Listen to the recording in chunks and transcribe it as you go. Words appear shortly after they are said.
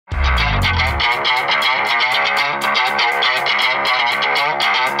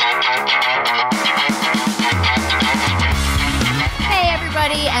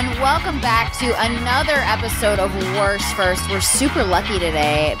to another episode of Worst First. We're super lucky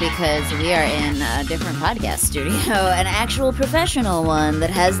today because we are in a different podcast studio, an actual professional one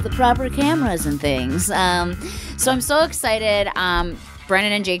that has the proper cameras and things. So I'm so excited.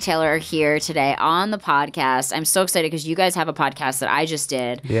 Brennan and Jake Taylor are here today on the podcast. I'm so excited because you guys have a podcast that I just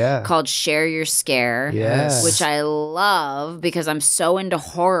did called Share Your Scare, which I love because I'm so into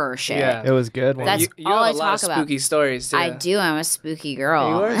horror shit. Yeah. It was good. That's you all have I a lot talk of about. spooky stories, too. I do. I'm a spooky girl.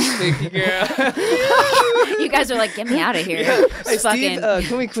 You are a spooky girl. You guys are like, get me out of here. Hey, Fucking, Steve,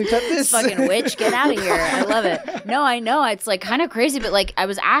 can we cut this? fucking witch, get out of here. I love it. No, I know. It's like kind of crazy, but like I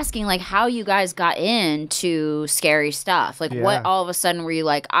was asking like how you guys got into scary stuff. Like what all of a sudden were you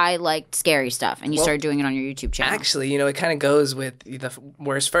like, I liked scary stuff and you started doing it on your YouTube channel? Actually, it kind of goes with the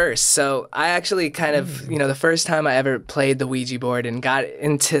worst first. So I actually kind of, the first time I ever played the Ouija board and got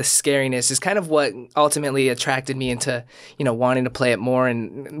into scariness is kind of what ultimately attracted me into, wanting to play it more,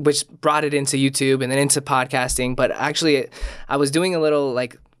 and which brought it into YouTube and then into podcasting. But actually, I was doing a little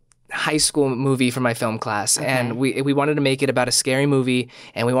like high school movie for my film class, and we wanted to make it about a scary movie,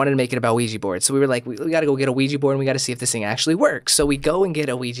 and we wanted to make it about Ouija boards. So we were like, we got to go get a Ouija board, and we got to see if this thing actually works. So we go and get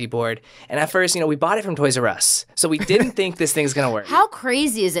a Ouija board, and at first, we bought it from Toys R Us, so we didn't think this thing's gonna work. How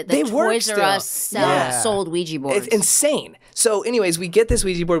crazy is it that Toys R Us sold Ouija boards? It's insane. So anyways, we get this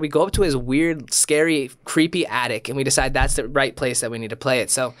Ouija board, we go up to his weird, scary, creepy attic, and we decide that's the right place that we need to play it.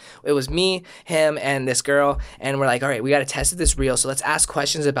 So it was me, him, and this girl, and we're like, all right, we got to test if this is real, so let's ask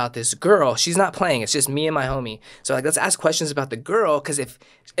questions about this girl. She's not playing, it's just me and my homie. So like, let's ask questions about the girl, because if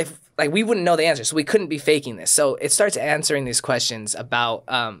like we wouldn't know the answer, so we couldn't be faking this. So it starts answering these questions about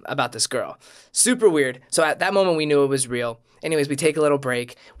this girl. Super weird. So at that moment, we knew it was real. Anyways, we take a little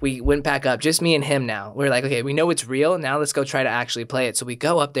break. We went back up, just me and him now. We're like, okay, we know it's real. Now let's go try to actually play it. So we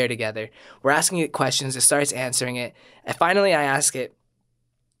go up there together. We're asking it questions. It starts answering it. And finally, I ask it,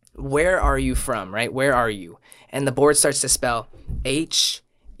 where are you from, right? Where are you? And the board starts to spell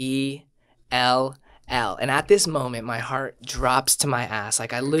H-E-L-L. And at this moment, my heart drops to my ass.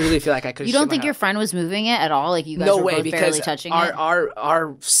 Like, I literally feel like I could. You don't think your friend was moving it at all? Like, you guys were both barely touching it? Our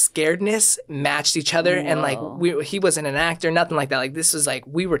scaredness matched each other. Whoa. And like, he wasn't an actor, nothing like that. Like, this was like,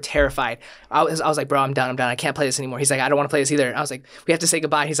 we were terrified. I was like, bro, I'm done. I can't play this anymore. He's like, I don't want to play this either. I was like, we have to say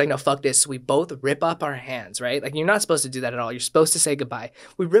goodbye. He's like, no, fuck this. So we both rip up our hands, right? Like, you're not supposed to do that at all. You're supposed to say goodbye.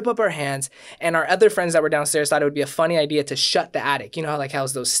 We rip up our hands, and our other friends that were downstairs thought it would be a funny idea to shut the attic. You know how like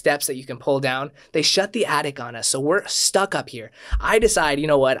how's those steps that you can pull down? They shut the attic on us. So we're stuck up here. I decide, you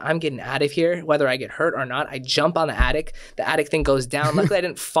know what? I'm getting out of here, whether I get hurt or not. I jump on the attic. The attic thing goes down. Luckily, I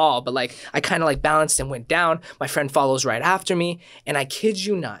didn't fall, but like I kind of like balanced and went down. My friend follows right after me. And I kid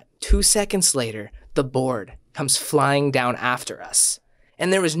you not, 2 seconds later, the board comes flying down after us.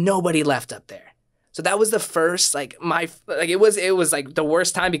 And there was nobody left up there. So that was the first, it was like the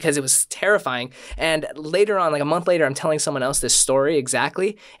worst time because it was terrifying. And later on, like a month later, I'm telling someone else this story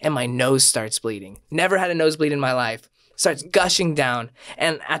exactly, and my nose starts bleeding. Never had a nosebleed in my life. Starts gushing down.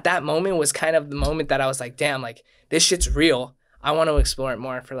 And at that moment was kind of the moment that I was like, damn, like this shit's real. I want to explore it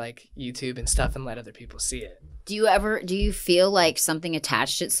more for like YouTube and stuff and let other people see it. Do you feel like something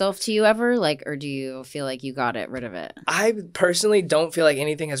attached itself to you ever? Like, or do you feel like you got rid of it? I personally don't feel like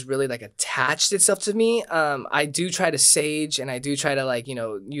anything has really like attached itself to me. I do try to sage, and I do try to like,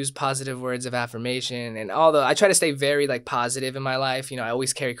 use positive words of affirmation. And although I try to stay very like positive in my life, I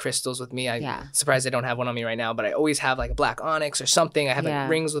always carry crystals with me. I'm surprised I don't have one on me right now, but I always have like a black onyx or something. I have like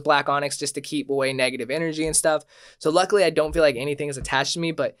rings with black onyx just to keep away negative energy and stuff. So luckily I don't feel like anything is attached to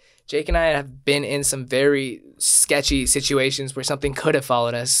me, but Jake and I have been in some very sketchy situations where something could have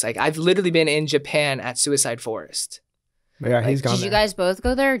followed us. Like I've literally been in Japan at Suicide Forest. Yeah, he's gone. Did you guys both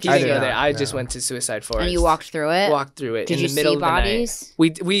go there? He didn't go there. I just went to Suicide Forest. And you walked through it? Walked through it. Did in you the middle see of the bodies?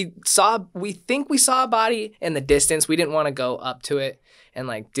 Night. We think we saw a body in the distance. We didn't want to go up to it and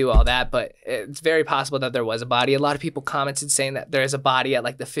like do all that, but it's very possible that there was a body. A lot of people commented saying that there is a body at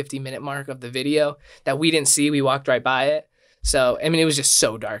like the 50-minute mark of the video that we didn't see. We walked right by it. So, I mean, it was just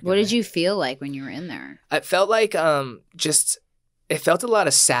so dark. What did you feel like when you were in there? I felt like it felt a lot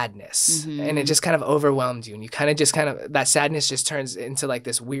of sadness, and it just kind of overwhelmed you. And you that sadness just turns into like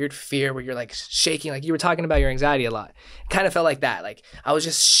this weird fear where you're like shaking. Like you were talking about your anxiety a lot. It kind of felt like that. Like I was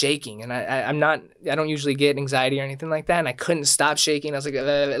just shaking, and I don't usually get anxiety or anything like that. And I couldn't stop shaking. I was like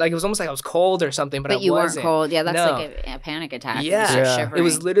it was almost like I was cold or something, but I you wasn't. Weren't cold. Yeah, that's like a panic attack. Yeah. It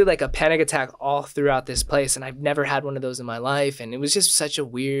was literally like a panic attack all throughout this place. And I've never had one of those in my life. And it was just such a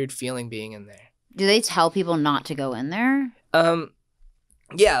weird feeling being in there. Do they tell people not to go in there?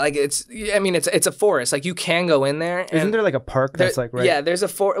 Yeah, like it's a forest. Like you can go in there. Isn't there like a park that's like right? Yeah, there's a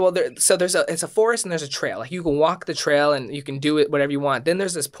it's a forest and there's a trail. Like you can walk the trail and you can do it whatever you want. Then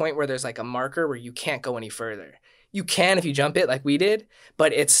there's this point where there's like a marker where you can't go any further. You can if you jump it like we did,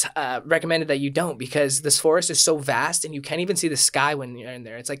 but it's recommended that you don't because this forest is so vast and you can't even see the sky when you're in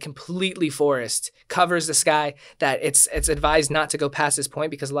there. It's like completely forest, covers the sky, that it's advised not to go past this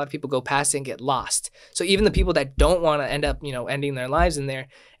point because a lot of people go past it and get lost. So even the people that don't want to end up, ending their lives in there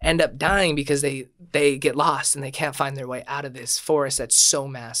end up dying because they get lost and they can't find their way out of this forest that's so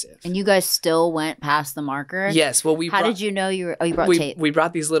massive. And you guys still went past the marker? Yes. Well, How did you know you brought tape? We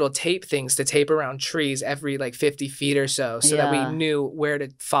brought these little tape things to tape around trees every like 50 feet or so that we knew where to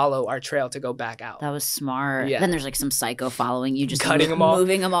follow our trail to go back out. That was smart. Yeah. Then there's like some psycho following you, just cutting them all,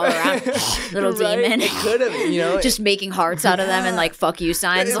 moving them all around. Little demon. It could have, just making hearts out of them and like fuck you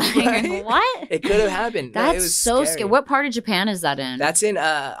signs. Like, what? It could have happened. That's it was so scary. What part of Japan is that in? That's in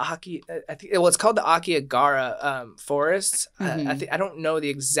I think it's called the Akihabara forest. I don't know the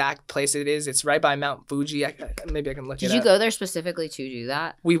exact place it is. It's right by Mount Fuji. Maybe I can look it up. Did you go there specifically to do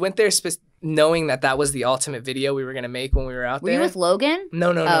that? We went there knowing that was the ultimate video we were gonna make when we were out there. Were you with Logan? No.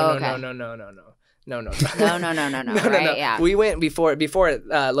 Okay. No. No. Yeah. We went before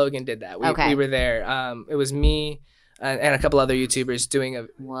Logan did that. We were there. It was me and a couple other YouTubers doing a.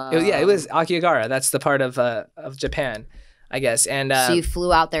 Whoa. It was Akihabara. That's the part of Japan, I guess. And so you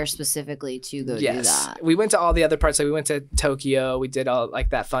flew out there specifically to go do that. We went to all the other parts. Like we went to Tokyo. We did all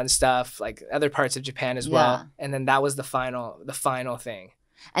like that fun stuff, like other parts of Japan as well. And then that was the final thing.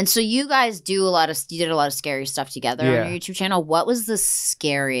 And so you guys did a lot of scary stuff together on your YouTube channel. What was the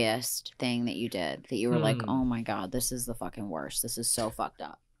scariest thing that you did that you were like, oh my God, this is the fucking worst. This is so fucked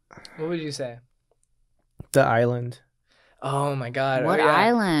up. What would you say? The island. Oh my God. What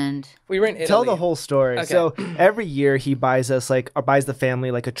island? We were in Italy. Tell the whole story. Okay. So every year he buys us buys the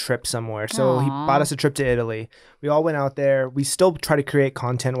family like a trip somewhere. So he bought us a trip to Italy. We all went out there. We still try to create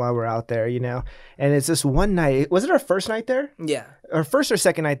content while we're out there, And it's this one night. Was it our first night there? Yeah. Our first or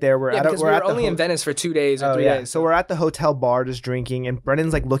second night there. We're only in Venice for 2 days or 3 days. So we're at the hotel bar just drinking, and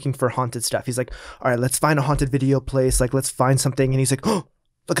Brennan's like looking for haunted stuff. He's like, all right, let's find a haunted video place. Like, let's find something. And he's like, oh,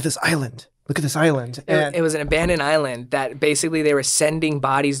 look at this island. Look at this island. And it was an abandoned island that basically they were sending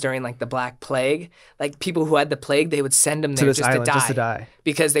bodies during like the Black Plague. Like people who had the plague, they would send them there just to die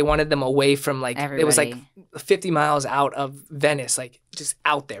because they wanted them away from like everybody. It was like 50 miles out of Venice, like just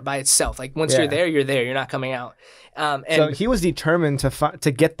out there by itself. Like once you're there, you're not coming out. And so he was determined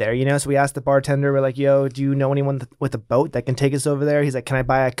to get there, So we asked the bartender, we're like, yo, do you know anyone with a boat that can take us over there? He's like, can I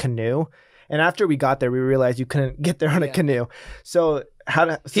buy a canoe? And after we got there, we realized you couldn't get there on a canoe. So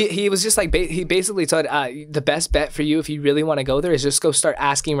he was just like he basically told the best bet for you if you really want to go there is just go start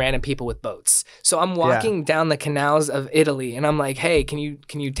asking random people with boats. So I'm walking down the canals of Italy and I'm like, hey, can you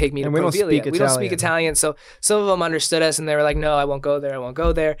take me to Provilia? We don't speak Italian, so some of them understood us and they were like, no, I won't go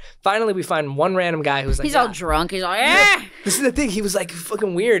there. Finally, we find one random guy who's like, he's all drunk. He's like, yeah. This is the thing. He was like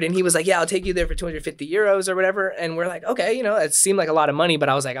fucking weird and he was like, yeah, I'll take you there for 250 euros or whatever. And we're like, okay, it seemed like a lot of money, but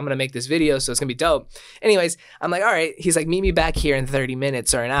I was like, I'm gonna make this video, so it's gonna be dope. Anyways, I'm like, all right. He's like, meet me back here in 30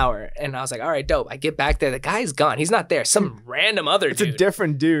 minutes or an hour. And I was like, all right, dope. I get back there. The guy's gone. He's not there. Some random other dude. It's a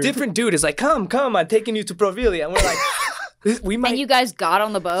different dude. Different dude is like, come, I'm taking you to Provilia. And we're like, we might. And you guys got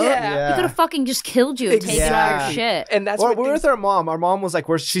on the boat? Yeah. He could have fucking just killed you and taken all your shit. And that's we're with our mom. Our mom was like,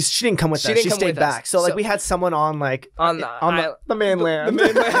 she didn't come with us. She stayed back. So like we had someone on the mainland. The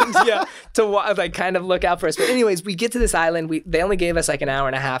mainland, yeah, to like kind of look out for us. But anyways, we get to this island. They only gave us like an hour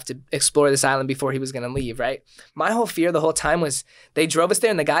and a half to explore this island before he was gonna leave. Right. My whole fear the whole time was they drove us there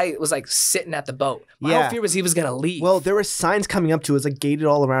and the guy was like sitting at the boat. My whole fear was he was gonna leave. Well, there were signs coming up to us like gated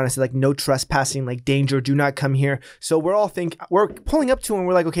all around us, like no trespassing, like danger, do not come here. So we're pulling up to him.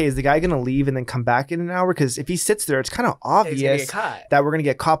 We're like, okay, is the guy gonna leave and then come back in an hour? Because if he sits there, it's kind of obvious that we're gonna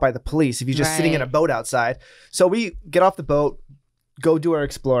get caught by the police if he's just sitting in a boat outside. So we get off the boat, go do our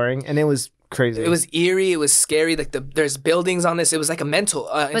exploring, and it was crazy. It was eerie. It was scary. Like there's buildings on this. It was like a mental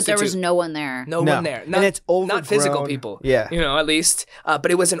institute. But there was no one there. No one there. And it's overgrown. Not physical people. Yeah. At least.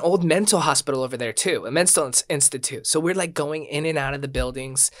 But it was an old mental hospital over there too. A mental institute. So we're like going in and out of the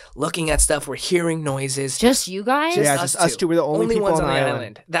buildings, looking at stuff. We're hearing noises. Just you guys? Just us two. We're the only people ones on the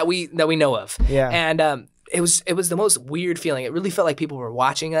island that we know of. Yeah. And it was the most weird feeling. It really felt like people were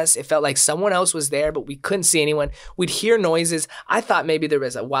watching us. It felt like someone else was there, but we couldn't see anyone. We'd hear noises. I thought maybe there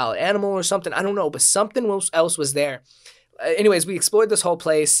was a wild animal or something. I don't know, but something else was there. Anyways, we explored this whole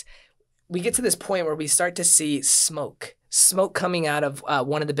place. We get to this point where we start to see smoke. smoke coming out of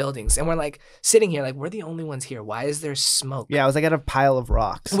one of the buildings. And we're like sitting here like, we're the only ones here. Why is there smoke? Yeah, I was like at a pile of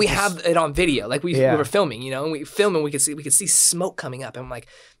rocks. We have it on video. Like we were filming, you know, and we film and we could see smoke coming up. And I'm like,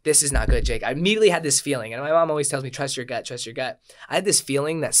 this is not good, Jake. I immediately had this feeling. And my mom always tells me, trust your gut, trust your gut. I had this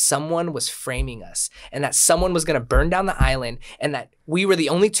feeling that someone was framing us and that someone was going to burn down the island and that we were the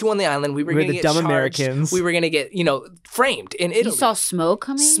only two on the island. We were going to get dumb charged. Americans. We were going to get, you know, framed in Italy. You saw smoke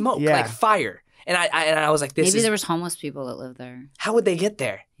coming? Smoke, like fire. And I was like, maybe there was homeless people that live there. How would they get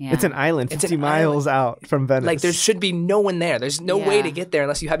there? Yeah. It's an island 50 miles out from Venice. Like there should be no one there. There's no way to get there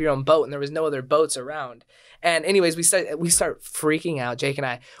unless you have your own boat, and there was no other boats around. And anyways, we start freaking out. Jake and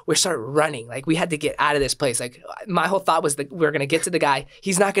I, we start running. Like we had to get out of this place. Like my whole thought was that we were gonna get to the guy.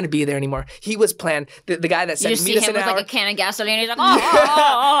 He's not gonna be there anymore. He was planned. The guy that said meet us in an hour. You see him with like a can of gasoline. He's like,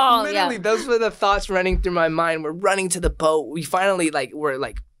 oh, literally, those were the thoughts running through my mind. We're running to the boat. We finally were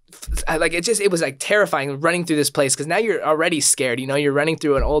it was like terrifying running through this place because now you're already scared. You know, you're running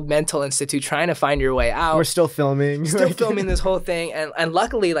through an old mental institute trying to find your way out. We're still filming, filming this whole thing, and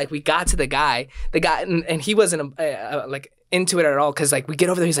luckily, like we got to the guy, and he wasn't like into it at all because like we get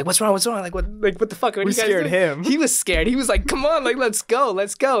over there, he's like, what's wrong? Like what the fuck? We scared him. He was scared. He was like, come on, like let's go.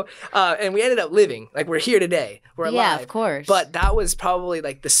 And we ended up living. Like we're here today. We're alive. Yeah, of course. But that was probably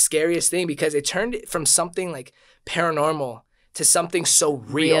like the scariest thing because it turned from something like paranormal to something so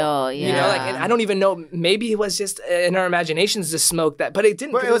real, you know, like, and I don't even know, maybe it was just in our imaginations the smoke but it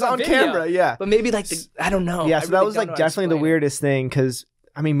didn't. But it was on camera, yeah. But maybe like I don't know. Yeah, so that was like definitely the weirdest thing because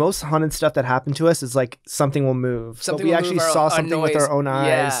I mean, most haunted stuff that happened to us is like something will move. But we actually saw something with our own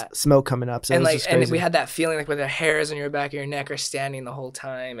eyes, smoke coming up. So it was just crazy. And we had that feeling like where the hairs on your back of your neck are standing the whole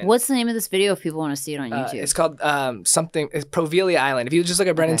time. And what's the name of this video if people want to see it on YouTube? It's called it's Provelia Island. If you just look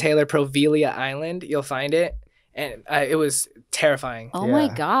at Brennan Taylor, Provelia Island, you'll find it. And it was terrifying. Oh my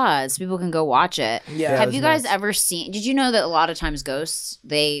God. So people can go watch it. Yeah. Have you guys ever seen, did you know that a lot of times ghosts,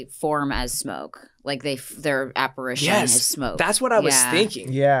 they form as smoke? Like their apparition is smoke. That's what I was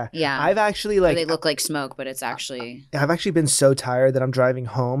thinking. Yeah. Yeah. I've actually like. Or they look like smoke, but it's actually. I've actually been so tired that I'm driving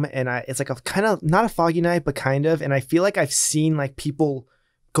home and it's like a kind of, not a foggy night, but kind of. And I feel like I've seen like people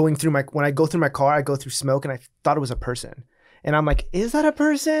going through when I go through my car, I go through smoke and I thought it was a person. And I'm like, is that a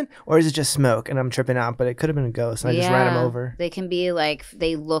person or is it just smoke? And I'm tripping out, but it could have been a ghost. And I just ran him over. They can be like,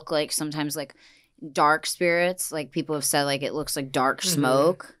 they look like sometimes like dark spirits. Like people have said like it looks like dark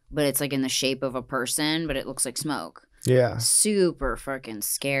smoke, but it's like in the shape of a person, but it looks like smoke. Yeah. Super freaking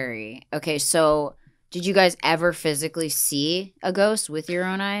scary. Okay, so did you guys ever physically see a ghost with your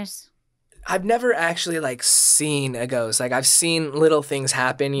own eyes? I've never actually like seen a ghost. Like I've seen little things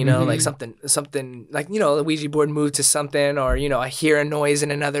happen, you know, like something like, you know, the Ouija board moved to something or, you know, I hear a noise in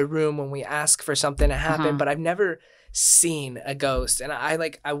another room when we ask for something to happen, but I've never seen a ghost. And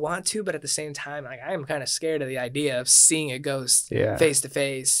I want to, but at the same time, like I am kind of scared of the idea of seeing a ghost face to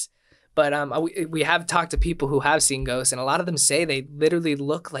face. But we have talked to people who have seen ghosts, and a lot of them say they literally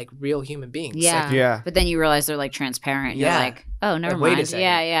look like real human beings. Yeah. Like, yeah. But then you realize they're like transparent. You're like, oh, never wait a mind. second.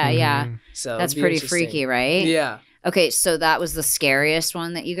 Yeah. So that's pretty freaky, right? Yeah. Okay, so that was the scariest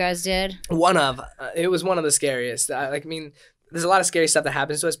one that you guys did? It was one of the scariest. I mean, there's a lot of scary stuff that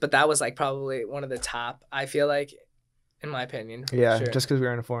happens to us, but that was like probably one of the top, I feel like. In my opinion. Yeah, just because we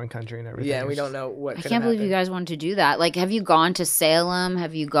were in a foreign country and everything. Yeah, and we don't know what I can't believe you guys wanted to do that. Like, have you gone to Salem?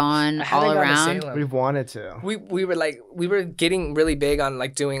 Have you gone all around? We've wanted to. We were getting really big on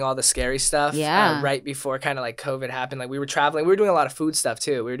like doing all the scary stuff. Yeah. Right before kind of like COVID happened. Like we were traveling. We were doing a lot of food stuff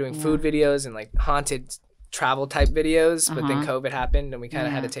too. We were doing food videos and like haunted travel type videos, but then COVID happened and we kind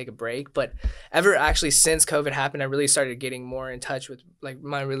of had to take a break. But actually since COVID happened, I really started getting more in touch with like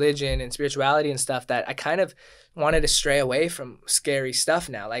my religion and spirituality and stuff that I kind of wanted to stray away from scary stuff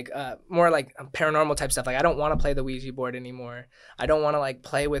now, like more like paranormal type stuff. Like I don't want to play the Ouija board anymore. I don't want to like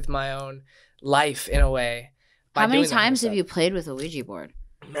play with my own life in a way. How many times have you played with a Ouija board?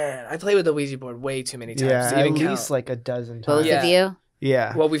 Man, I played with the Ouija board way too many times. Yeah, to even at count. least like a dozen times. Both of you?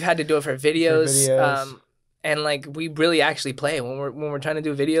 Yeah. Well, we've had to do it for videos. And like we really actually play when we're trying to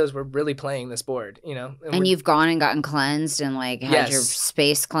do videos. We're really playing this board, you know. And you've gone and gotten cleansed and like had your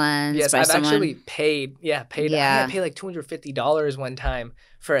space cleansed. Yes, by I've someone? actually paid. Yeah, paid. I had to pay like $250 one time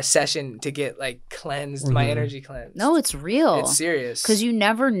for a session to get like cleansed, my energy cleansed. No, it's real. It's serious. Because you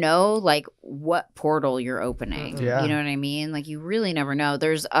never know like what portal you're opening. Yeah. You know what I mean? Like, you really never know.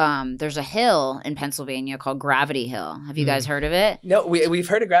 There's a hill in Pennsylvania called Gravity Hill. Have you guys heard of it? No, we've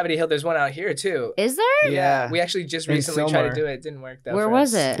heard of Gravity Hill. There's one out here too. Is there? Yeah. We actually just In recently tried to Sylmar. do it. It didn't work though. Where for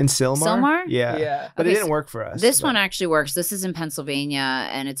was us. it? In Sylmar? Sylmar? Yeah. Yeah. But Okay, it didn't work for us. This but- one actually works. This is in Pennsylvania,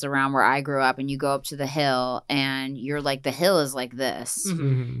 and it's around where I grew up. And you go up to the hill, and you're like, the hill is like this.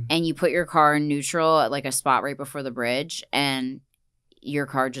 Mhm. And you put your car in neutral at like a spot right before the bridge, and your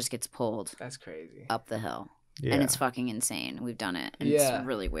car just gets pulled That's crazy. up the hill. Yeah. And it's fucking insane. We've done it. And Yeah. it's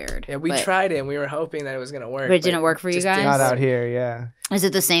really weird. Yeah, we But- tried it and we were hoping that it was gonna work. But it didn't work for you just guys? didn't Not work. out here, yeah. Is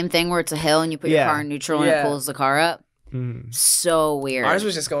it the same thing where it's a hill and you put your Yeah. car in neutral and it Yeah. pulls the car up? Mhm. So weird. Ours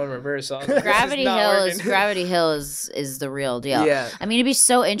was just going reverse. So I was like, this is Gravity not Hill working. Gravity Hill is the real deal. Yeah. I mean, it'd be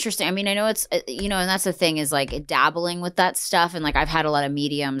so interesting. I mean, I know it's and that's the thing is like dabbling with that stuff, and like I've had a lot of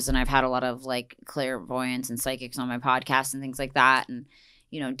mediums and I've had a lot of like clairvoyants and psychics on my podcast and things like that, and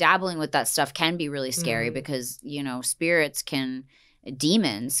dabbling with that stuff can be really scary because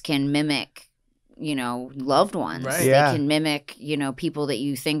demons can mimic loved ones. Right. Yeah. They can mimic people that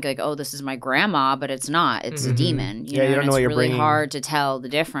you think like, oh, this is my grandma, but it's not. It's a Mhm. demon. Yeah, you don't and know what it's you're really bringing. hard to tell the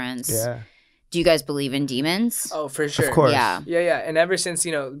difference. Yeah. Do you guys believe in demons? Oh, for sure. Of course. Yeah. Yeah. And ever since,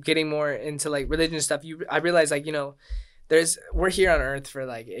 getting more into like religion stuff, I realized like, we're here on earth for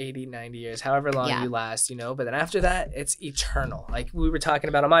like 80, 90 years, however long Yeah. you last, but then after that, it's eternal. Like we were talking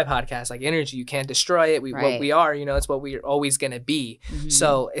about on my podcast, like energy, you can't destroy it. What Right. we are, it's what we're always going to be. Mhm.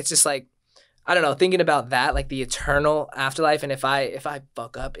 So it's just like, I don't know, thinking about that, like the eternal afterlife. And if I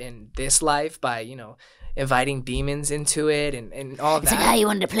fuck up in this life by, inviting demons into it and all It's that. like, you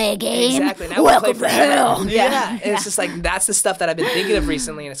wanted to play a game? Exactly. Now Welcome we play to forever. hell. Yeah. And it's just like that's the stuff that I've been thinking of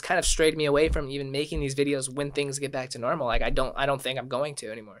recently, and it's kind of strayed me away from even making these videos when things get back to normal. Like I don't think I'm going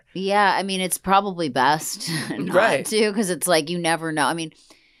to anymore. Yeah, I mean, it's probably best not Right. to, because it's like you never know. I mean,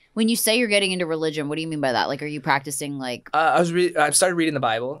 when you say you're getting into religion, what do you mean by that? Like, are you practicing like? I started reading the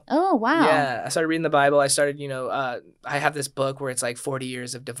Bible. Oh wow! Yeah, I started reading the Bible. I started, I have this book where it's like 40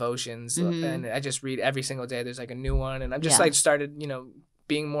 years of devotions, Mhm. and I just read every single day. There's like a new one, and I'm just Yeah. like started,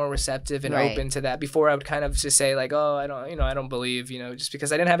 being more receptive and Right. open to that. Before I would kind of just say like, oh, I don't believe, just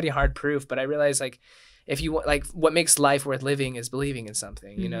because I didn't have any hard proof. But I realized like, if you want, like, what makes life worth living is believing in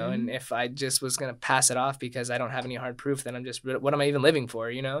something, Mhm. and if I just was going to pass it off because I don't have any hard proof, then what am I even living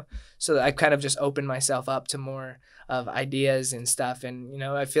for, So I kind of just opened myself up to more of ideas and stuff. And,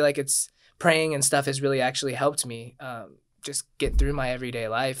 I feel like it's praying and stuff has really actually helped me just get through my everyday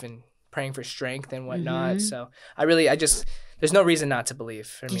life and praying for strength and whatnot. Mhm. So there's no reason not to believe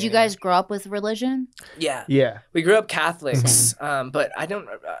for me. Did you guys grow up with religion? Yeah. Yeah. We grew up Catholics, but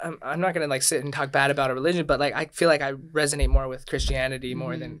I'm not going to like sit and talk bad about a religion, but like I feel like I resonate more with Christianity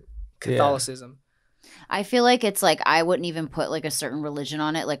more than Catholicism. I feel like it's like I wouldn't even put like a certain religion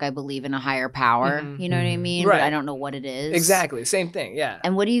on it. Like I believe in a higher power. Mhm. You know what I mean? Right. But I don't know what it is. Exactly. Same thing. Yeah.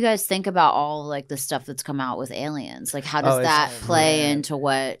 And what do you guys think about all like the stuff that's come out with aliens? Like, how does it's- that play man. into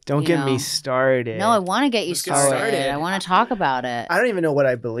what? Don't you get know? me started. No, I want to get you Let's get started. started. I want to talk about it. I don't even know what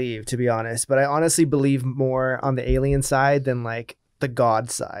I believe, to be honest, but I honestly believe more on the alien side than like the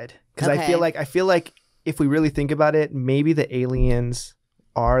God side. Because Okay. I feel like if we really think about it, maybe the aliens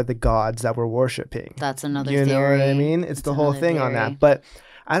are the gods that we're worshiping. That's another You theory. know what I mean? It's That's the whole another thing on theory. that. But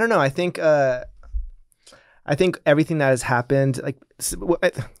I don't know. I think everything that has happened, like,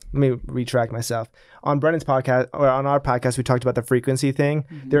 let me retract myself. On Brennan's podcast, or on our podcast, we talked about the frequency thing.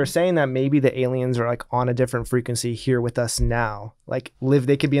 Mm-hmm. They were saying that maybe the aliens are like on a different frequency here with us now. Like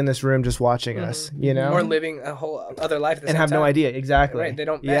they could be in this room just watching us, you know? Or living a whole other life at the and same have no time. idea. Exactly. Right. They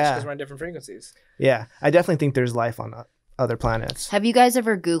don't match Yeah. because we're on different frequencies. Yeah. I definitely think there's life on other planets. Have you guys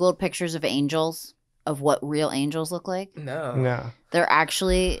ever Googled pictures of angels, of what real angels look like? No. No. They're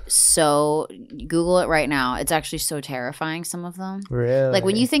actually so, Google it right now. It's actually so terrifying, some of them. Really? Like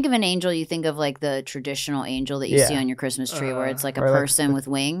when you think of an angel, you think of like the traditional angel that you Yeah. see on your Christmas tree where it's like a Or like- person with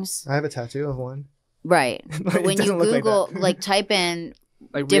wings. I have a tattoo of one. Right. It But when you doesn't look like Google, that. like type in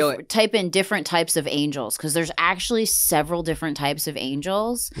Like real. type in different types of angels, because there's actually several different types of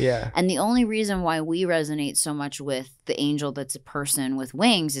angels. Yeah. And the only reason why we resonate so much with the angel that's a person with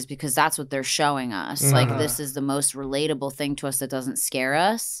wings is because that's what they're showing us. Like, Uh-huh. this is the most relatable thing to us that doesn't scare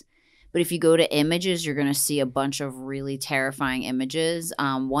us. But if you go to images, you're going to see a bunch of really terrifying images.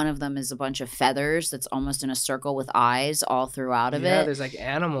 One of them is a bunch of feathers that's almost in a circle with eyes all throughout of Yeah, it. there's like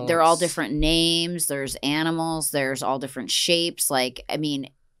animals. They're all different names. There's animals. There's all different shapes. Like, I mean,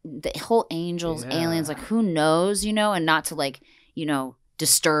 the whole angels, Yeah. aliens, like, who knows, and not to like,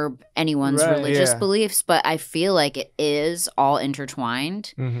 disturb anyone's religious beliefs, but I feel like it is all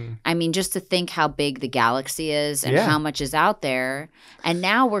intertwined. I mean, just to think how big the galaxy is and how much is out there. And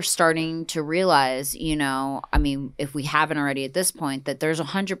now we're starting to realize, you know, I mean, if we haven't already at this point, that there's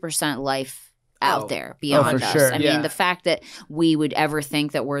 100% life out there beyond us. Sure. I mean, the fact that we would ever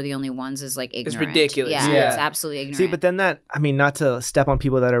think that we're the only ones is like ignorant. It's ridiculous. Yeah, it's absolutely ignorant. See, but then that, I mean, not to step on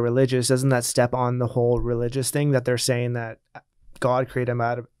people that are religious, doesn't that step on the whole religious thing that they're saying that God created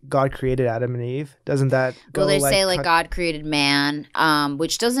Adam and Eve? Doesn't that go? Well, they say like God created man,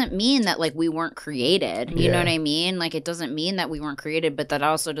 which doesn't mean that like we weren't created. You know what I mean? Like it doesn't mean that we weren't created, but that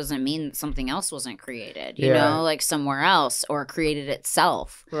also doesn't mean that something else wasn't created. You know, like somewhere else or created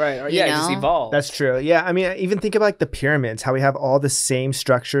itself. Right. Or it just evolved. That's true. Yeah. I mean, even think about like the pyramids, how we have all the same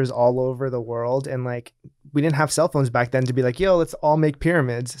structures all over the world, and like we didn't have cell phones back then to be like, yo, let's all make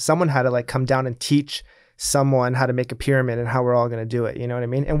pyramids. Someone had to like come down and teach someone how to make a pyramid and how we're all going to do it. You know what I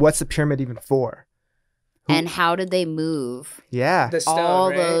mean? And what's the pyramid even for? And how did they move? Yeah. The stone, all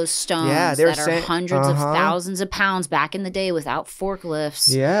right? those stones that are hundreds of thousands of pounds back in the day without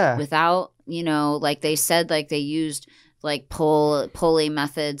forklifts. Yeah. Without, you know, like they said, like they used like pulley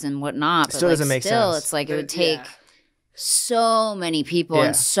methods and whatnot. But still like, doesn't make sense. It's like it would take so many people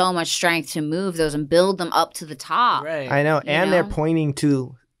and so much strength to move those and build them up to the top. Right. I know. And they're pointing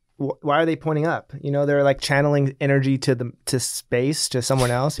to, why are they pointing up? You know, they're like channeling energy to space, to someone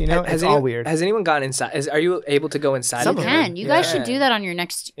else. You know, it's all weird. Has anyone gone inside? Are you able to go inside? You can. You guys should do that on your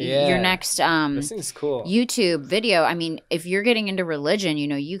next this thing's cool. YouTube video. I mean, if you're getting into religion, you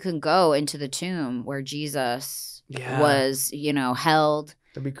know, you can go into the tomb where Jesus was, you know, held.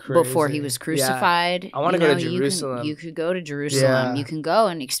 That'd be crazy. Before he was crucified. I want to go to Jerusalem. You could go to Jerusalem. You can go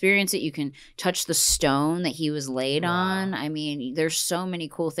and experience it. You can touch the stone that he was laid on. I mean, there's so many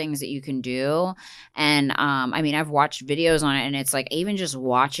cool things that you can do. And I mean, I've watched videos on it, and it's like even just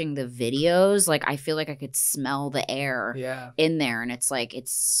watching the videos, like I feel like I could smell the air in there. And it's like,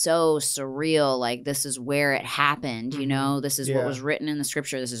 it's so surreal. Like this is where it happened, you know, this is what was written in the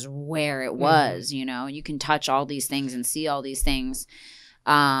scripture. This is where it was, you know, you can touch all these things and see all these things.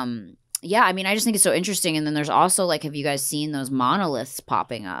 Yeah, I mean, I just think it's so interesting. And then there's also like, have you guys seen those monoliths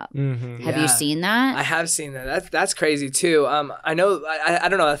popping up? Have you seen that? I have seen that. That's crazy too. I know. I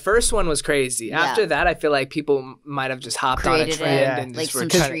don't know. The first one was crazy. After that, I feel like people might have just hopped on a trend and like just some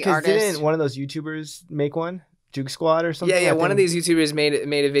street artists. Didn't one of those YouTubers make one? Juke Squad or something? Yeah. One of these YouTubers made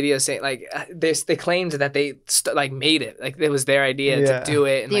a video saying like they claimed that they made it, like it was their idea to do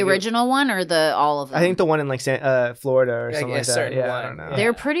it. And, the original one or all of them? I think the one in like Florida or something like that. Yeah, I don't know.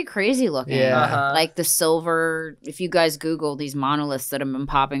 They're pretty crazy looking. Yeah. Like the silver. If you guys Google these monoliths that have been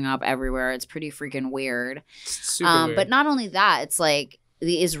popping up everywhere, it's pretty freaking weird. Super weird. But not only that, it's like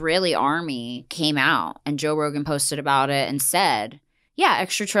the Israeli army came out and Joe Rogan posted about it and said, yeah,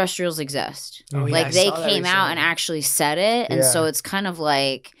 extraterrestrials exist. Like they came out and actually said it. And so it's kind of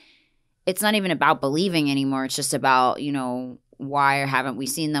like, it's not even about believing anymore. It's just about, you know, why haven't we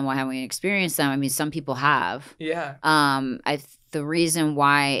seen them? Why haven't we experienced them? I mean, some people have. Yeah. The reason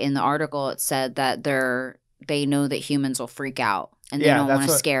why in the article it said that they know that humans will freak out. And they don't want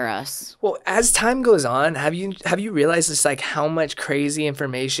to scare us. Well, as time goes on, have you realized this, like how much crazy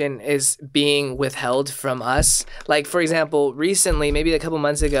information is being withheld from us? Like, for example, recently, maybe a couple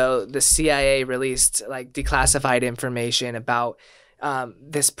months ago, the CIA released like declassified information about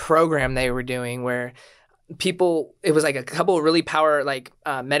this program they were doing where people, it was like a couple of really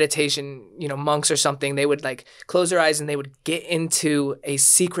meditation, you know, monks or something. They would like close their eyes and they would get into a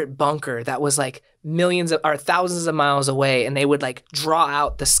secret bunker that was like thousands of miles away, and they would like draw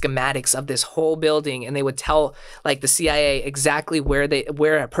out the schematics of this whole building, and they would tell like the CIA exactly where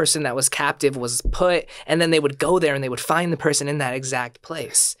a person that was captive was put, and then they would go there and they would find the person in that exact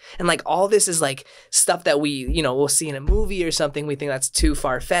place. And like all this is like stuff that we, you know, we'll see in a movie or something. We think that's too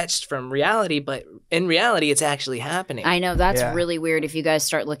far-fetched from reality, but in reality it's actually happening. I know that's really weird. If you guys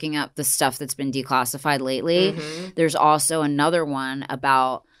start looking up the stuff that's been declassified lately, there's also another one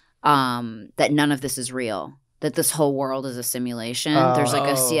about that none of this is real, that this whole world is a simulation. There's like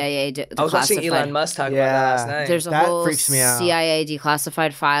a CIA declassified. I was watching Elon Musk talk about that last night. There's a whole CIA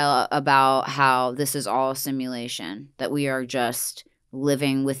declassified file about how this is all a simulation, that we are just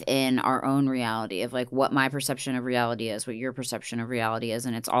living within our own reality of like what my perception of reality is, what your perception of reality is,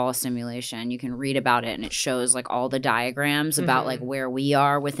 and it's all a simulation. You can read about it and it shows like all the diagrams about like where we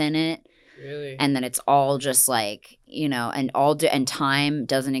are within it. Really? And then it's all just like, and time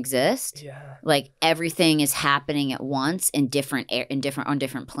doesn't exist. Yeah. Like everything is happening at once on different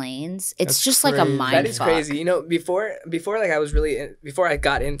planes. It's That's just like a crazy. mind That is fuck. crazy. Before before I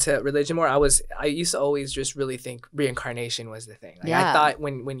got into religion more, I used to always just really think reincarnation was the thing. Like I thought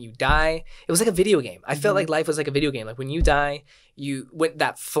when you die, it was like a video game. I felt like life was like a video game. Like when you die, when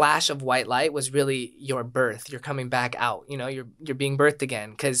that flash of white light was really your birth. You're coming back out. You're being birthed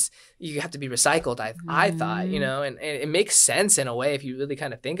again because you have to be recycled. I thought, and it makes sense in a way if you really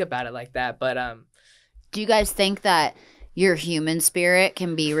kind of think about it like that. But do you guys think that your human spirit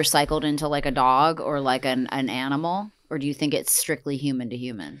can be recycled into like a dog or like an animal, or do you think it's strictly human to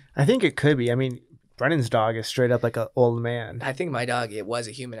human? I think it could be. I mean, Brennan's dog is straight up like an old man. I think my dog, it was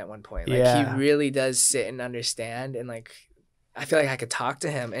a human at one point. Like Yeah. he really does sit and understand, and like I feel like I could talk to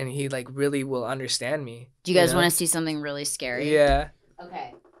him and he like really will understand me. Do you guys want to see something really scary? Yeah.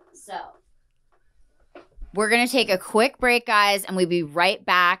 Okay, so we're going to take a quick break, guys, and we'll be right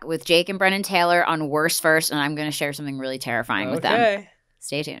back with Jake and Brennan Taylor on Worst First, and I'm going to share something really terrifying with them.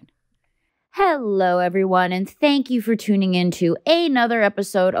 Stay tuned. Hello, everyone, and thank you for tuning in to another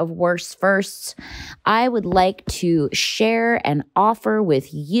episode of Worst Firsts. I would like to share an offer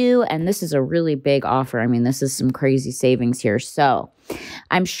with you, and this is a really big offer. I mean, this is some crazy savings here. So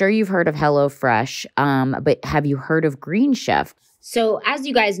I'm sure you've heard of HelloFresh, but have you heard of Green Chef? So as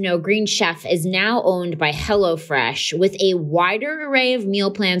you guys know, Green Chef is now owned by HelloFresh with a wider array of meal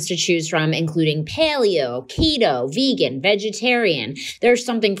plans to choose from, including paleo, keto, vegan, vegetarian. There's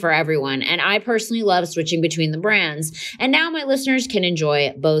something for everyone, and I personally love switching between the brands. And now my listeners can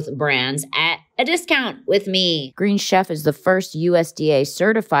enjoy both brands at a discount with me. Green Chef is the first USDA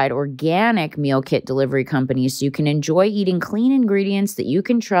certified organic meal kit delivery company, so you can enjoy eating clean ingredients that you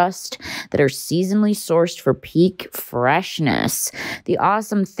can trust that are seasonally sourced for peak freshness. The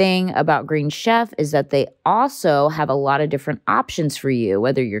awesome thing about Green Chef is that they also have a lot of different options for you,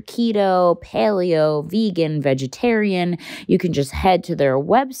 whether you're keto, paleo, vegan, vegetarian. You can just head to their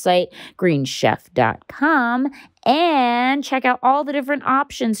website, greenchef.com, and check out all the different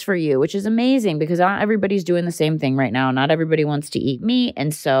options for you, which is amazing because not everybody's doing the same thing right now. Not everybody wants to eat meat,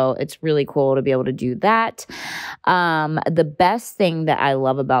 and so it's really cool to be able to do that. The best thing that I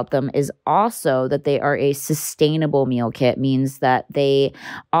love about them is also that they are a sustainable meal kit, means that they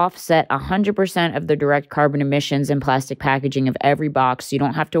offset 100% of the direct carbon emissions and plastic packaging of every box, so you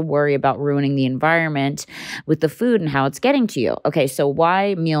don't have to worry about ruining the environment with the food and how it's getting to you. Okay, so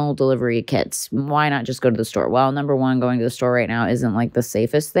why meal delivery kits? Why not just go to the store? Well, number one, going to the store right now isn't like the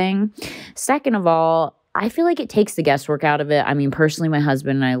safest thing. Second of all, I feel like it takes the guesswork out of it. I mean, personally, my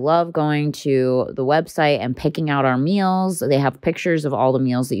husband and I love going to the website and picking out our meals. They have pictures of all the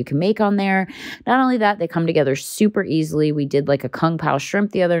meals that you can make on there. Not only that, they come together super easily. We did like a Kung Pao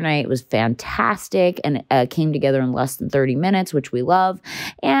shrimp the other night. It was fantastic, and it came together in less than 30 minutes, which we love.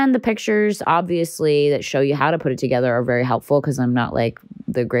 And the pictures, obviously, that show you how to put it together are very helpful because I'm not like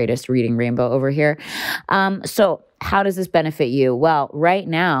the greatest reading rainbow over here. So how does this benefit you? Well, right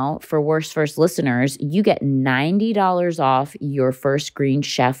now, for Worst First listeners, you get $90 off your first Green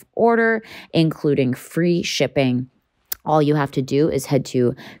Chef order, including free shipping. All you have to do is head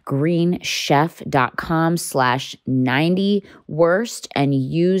to greenchef.com/90worst and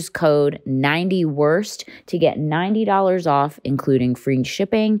use code 90worst to get $90 off, including free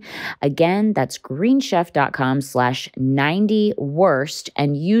shipping. Again, that's greenchef.com/90worst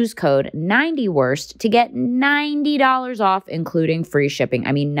and use code 90worst to get $90 off, including free shipping.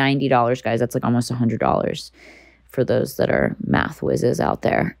 I mean, $90, guys. That's like almost $100. For those that are math whizzes out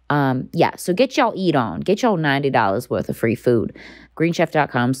there. So get y'all eat on. Get y'all $90 worth of free food.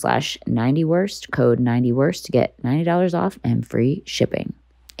 greenchef.com/90worst, code 90worst to get $90 off and free shipping.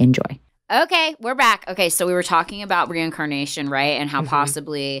 Enjoy. Okay, we're back. Okay, so we were talking about reincarnation, right? And how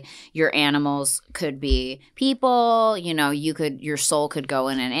possibly your animals could be people, your soul could go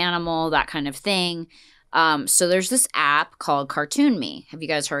in an animal, that kind of thing. So there's this app called Cartoon Me. Have you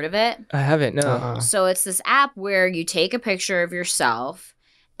guys heard of it? I haven't, no. So it's this app where you take a picture of yourself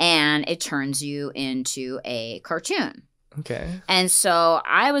and it turns you into a cartoon. Okay. And so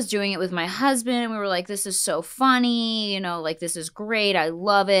I was doing it with my husband and we were like, this is so funny, this is great. I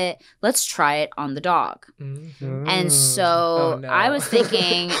love it. Let's try it on the dog. Mm-hmm. And so no. I was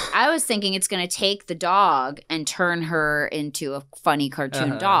thinking it's going to take the dog and turn her into a funny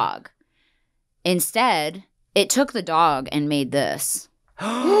cartoon dog. Instead, it took the dog and made this.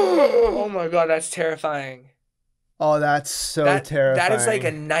 Oh my God, that's terrifying. Oh, that's so terrifying. That is like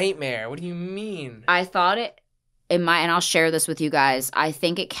a nightmare. What do you mean? I thought and I'll share this with you guys. I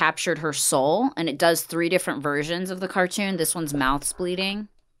think it captured her soul, and it does 3 different versions of the cartoon. This one's mouth's bleeding.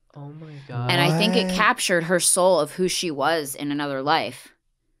 Oh my God. And I think it captured her soul of who she was in another life.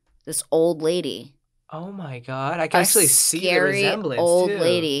 This old lady. Oh my God. I can actually see the resemblance old too,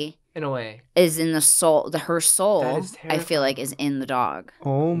 lady in a way. is in the soul. Her soul, I feel like, is in the dog.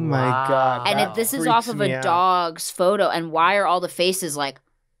 Oh my God. And this is off of a dog's photo. And why are all the faces like...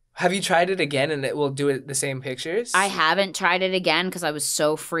 Have you tried it again and it will do it the same pictures? I haven't tried it again because I was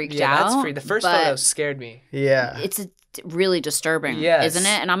so freaked out. Yeah, that's free. The first photo scared me. Yeah. It's really disturbing, isn't it?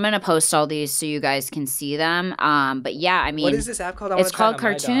 And I'm going to post all these so you guys can see them. But yeah, I mean... What is this app called? It's called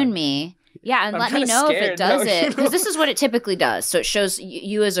Cartoon Me. Yeah, and let me know if it does it. Because this is what it typically does. So it shows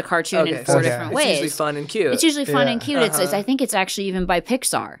you as a cartoon in 4 different ways. It's usually fun and cute. It's usually fun and cute. It's I think it's actually even by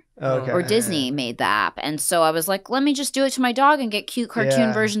Pixar. Okay. Or Disney made the app. And so I was like, let me just do it to my dog and get cute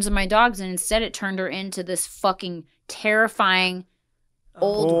cartoon versions of my dogs. And instead it turned her into this fucking terrifying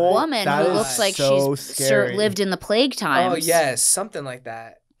old woman who looks like she's lived in the plague times. Oh, yes. Something like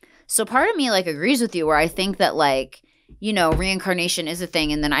that. So part of me like agrees with you where I think that like, you know, reincarnation is a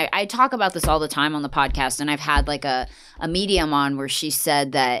thing. And then I talk about this all the time on the podcast. And I've had like a medium on where she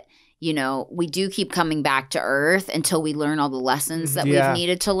said that, you know, we do keep coming back to Earth until we learn all the lessons that we've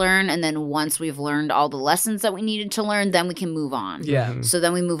needed to learn. And then once we've learned all the lessons that we needed to learn, then we can move on. Yeah. So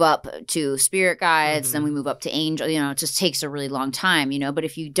then we move up to spirit guides, then we move up to angel. You know, it just takes a really long time, you know. But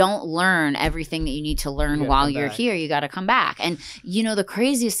if you don't learn everything that you need to learn while you're here, you got to come back. And, you know, the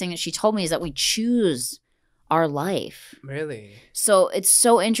craziest thing that she told me is that we choose our life. Really? So it's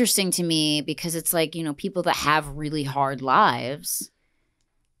so interesting to me because it's like, you know, people that have really hard lives,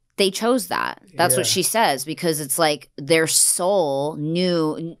 they chose that. That's what she says, because it's like their soul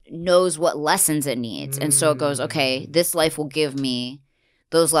knows what lessons it needs. And so it goes, okay, this life will give me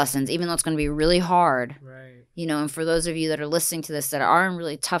those lessons, even though it's going to be really hard. Right. You know, and for those of you that are listening to this that are in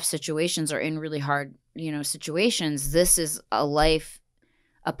really tough situations or in really hard, you know, situations, this is a life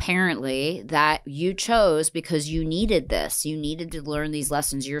apparently that you chose because you needed this. You needed to learn these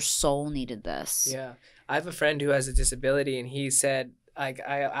lessons. Your soul needed this. Yeah. I have a friend who has a disability, and he said, like,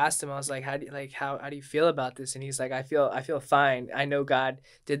 I asked him, I was like, how do you feel about this? And he's like, I feel fine. I know God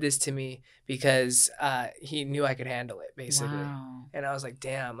did this to me because he knew I could handle it, basically. Wow. And I was like,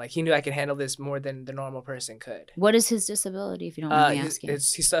 damn, like he knew I could handle this more than the normal person could. What is his disability, if you don't mind me asking? He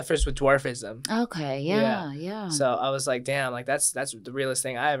suffers with dwarfism. Okay, yeah. So I was like, damn, like that's the realest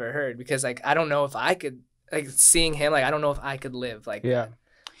thing I ever heard, because like I don't know if I could, like, seeing him, like I don't know if I could live like that.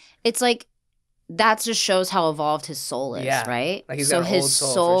 It's like that just shows how evolved his soul is, right? Like he's so got an his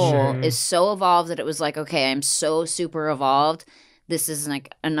old soul for sure. is so evolved that it was like, okay, I'm so super evolved. This is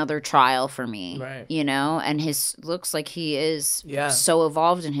like another trial for me, right? You know, and his looks like he is so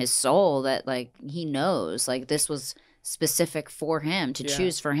evolved in his soul that like he knows like this was specific for him to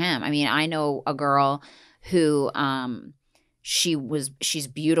choose for him. I mean, I know a girl who she's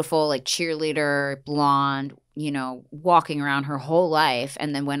beautiful, like cheerleader, blonde, you know, walking around her whole life,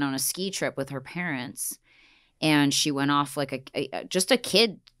 and then went on a ski trip with her parents, and she went off like just a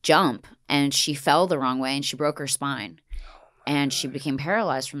kid jump, and she fell the wrong way and she broke her spine, and she became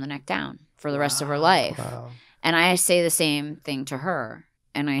paralyzed from the neck down for the rest of her life. Wow. And I say the same thing to her.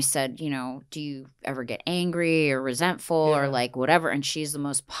 And I said, you know, do you ever get angry or resentful or like whatever? And she's the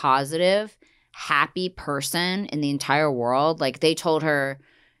most positive, happy person in the entire world. Like they told her,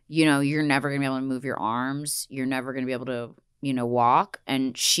 you know, you're never going to be able to move your arms. You're never going to be able to, you know, walk.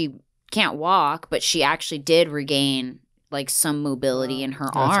 And she can't walk, but she actually did regain like some mobility in her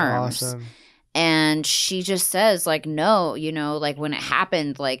arms. Awesome. And she just says like, no, you know, like when it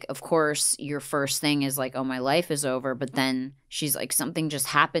happened, like, of course, your first thing is like, oh, my life is over. But then she's like, something just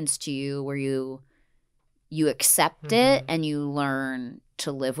happens to you where you accept it and you learn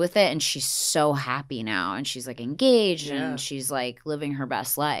to live with it. And she's so happy now. And she's like engaged and she's like living her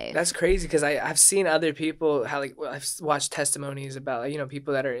best life. That's crazy, because I've seen other people, how like I've watched testimonies about like, you know,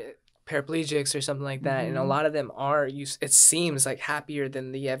 people that are paraplegics or something like that, and a lot of them are, it seems like, happier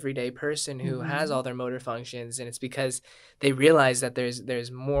than the everyday person who has all their motor functions, and it's because they realize that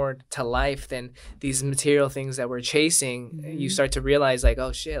there's more to life than these material things that we're chasing. You start to realize like,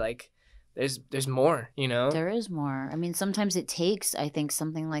 oh shit, like there's more, you know? There is more. I mean, sometimes it takes, I think,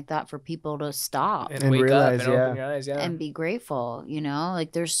 something like that for people to stop and wake realize, up and open your eyes, and be grateful, you know?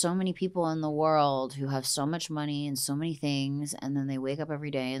 Like there's so many people in the world who have so much money and so many things, and then they wake up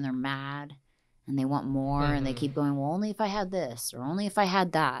every day and they're mad and they want more and they keep going, well, only if I had this or only if I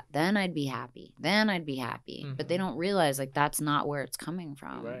had that, then I'd be happy. But they don't realize like that's not where it's coming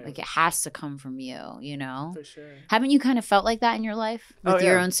from. Right. Like it has to come from you know? For sure. Haven't you kind of felt like that in your life with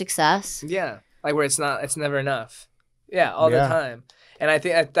your own success? Yeah. Like where it's never enough. Yeah, all the time. And I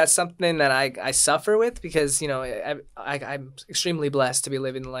think that's something that I suffer with because, you know, I'm extremely blessed to be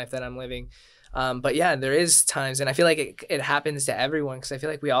living the life that I'm living. But yeah, there is times, and I feel like it happens to everyone because I feel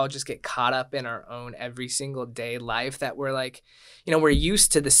like we all just get caught up in our own every single day life that we're like, you know, we're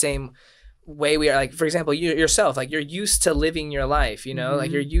used to the same way we are. Like, for example, yourself, like you're used to living your life, you know,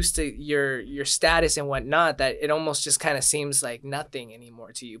 like you're used to your status and whatnot, that it almost just kind of seems like nothing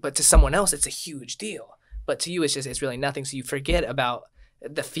anymore to you. But to someone else, it's a huge deal. But to you, it's really nothing. So you forget about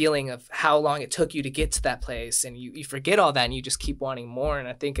the feeling of how long it took you to get to that place, and you forget all that, and you just keep wanting more. And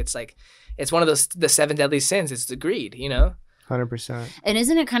I think it's like, it's one of the 7 deadly sins. It's the greed, you know? 100%. And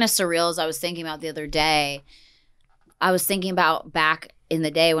isn't it kind of surreal, as I was thinking about the other day, I was thinking about back in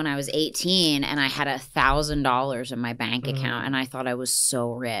the day when I was 18 and I had $1,000 in my bank account and I thought I was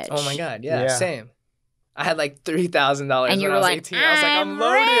so rich. Oh my God. Yeah. Same. I had like $3,000 and you when were I was like, 18. I was like, I'm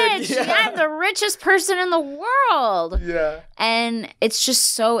loaded. Rich. Yeah. I'm the richest person in the world. Yeah. And it's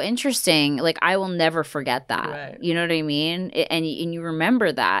just so interesting. Like, I will never forget that. Right. You know what I mean? And you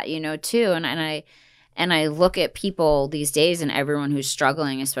remember that, you know, too. And I look at people these days and everyone who's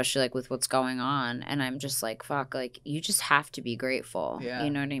struggling, especially like with what's going on, and I'm just like, fuck, like you just have to be grateful. Yeah. You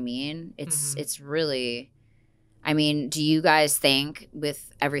know what I mean? It's really, I mean, do you guys think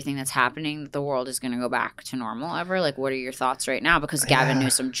with everything that's happening that the world is going to go back to normal ever? Like, what are your thoughts right now? Because Gavin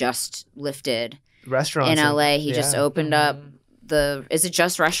Newsom just lifted restaurants in LA. He just opened up is it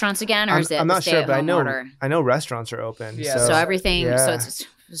just restaurants again, or is it? I'm not sure, but order? I know restaurants are open. Yeah. So everything. Yeah. So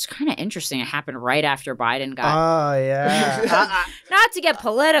it's kind of interesting. It happened right after Biden got. Oh yeah. Not to get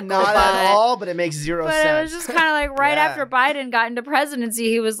political, not at all, but it makes zero sense. But it was just kind of like right after Biden got into presidency,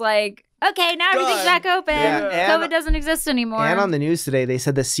 he was like, okay, now everything's back open. Yeah. COVID doesn't exist anymore. And on the news today, they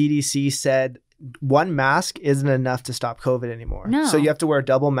said the CDC said one mask isn't enough to stop COVID anymore. No. So you have to wear a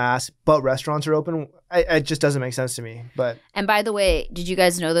double mask, but restaurants are open. It just doesn't make sense to me. But and by the way, did you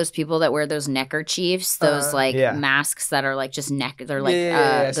guys know those people that wear those neckerchiefs, those masks that are like just neck? They're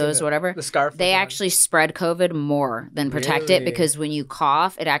like those whatever. The scarf. They actually spread COVID more than protect it, because when you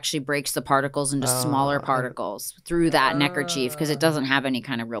cough, it actually breaks the particles into smaller particles through that neckerchief, because it doesn't have any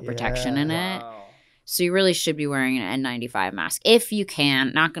kind of real protection in it. Wow. So you really should be wearing an N95 mask if you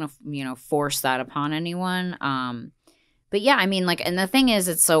can. Not going to, force that upon anyone. But yeah, I mean, like, and the thing is,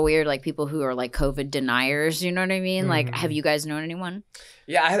 it's so weird, like people who are like COVID deniers, you know what I mean? Like, have you guys known anyone?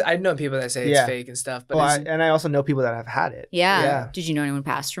 Yeah, I know people that say it's fake and stuff. But and I also know people that have had it. Yeah. Did you know anyone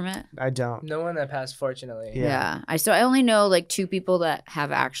passed from it? I don't. No one that passed, fortunately. Yeah. I only know like 2 people that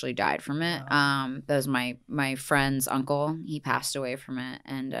have actually died from it. That was my friend's uncle. He passed away from it,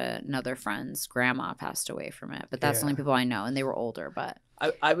 and another friend's grandma passed away from it. But that's the only people I know, and they were older. But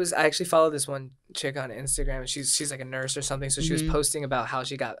I actually followed this one chick on Instagram, and she's like a nurse or something. So she was posting about how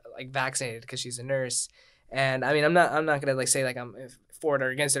she got like vaccinated because she's a nurse. And I mean, I'm not gonna like say like I'm for it or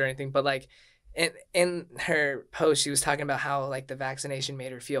against it or anything, but like in her post, she was talking about how like the vaccination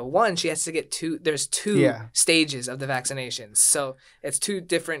made her feel. One, she has to get there's 2 stages of the vaccinations. So it's 2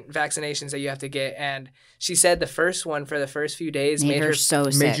 different vaccinations that you have to get. And she said the first one for the first few days made her so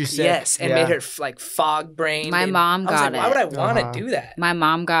sick. Made you sick. Yes, and made her like fog brain. My mom got it. Why would I want to do that? My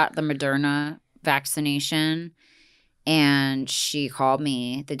mom got the Moderna vaccination, and she called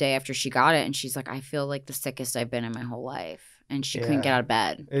me the day after she got it, and she's like, I feel like the sickest I've been in my whole life. And she couldn't get out of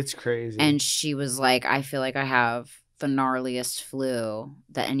bed. It's crazy. And she was like, I feel like I have the gnarliest flu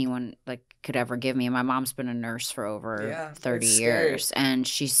that anyone like could ever give me. And my mom's been a nurse for over 30 years. Scary. And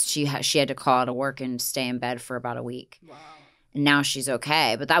she had to call out of work and stay in bed for about a week. Wow. And now she's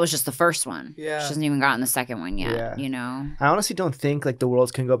okay. But that was just the first one. Yeah. She hasn't even gotten the second one yet, you know? I honestly don't think like the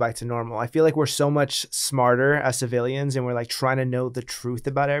world can go back to normal. I feel like we're so much smarter as civilians, and we're like trying to know the truth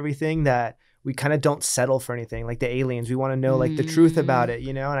about everything, that we kind of don't settle for anything. Like the aliens, we want to know like the truth about it,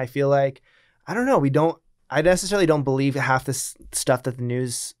 you know? And I feel like, I don't know, I necessarily don't believe half this stuff that the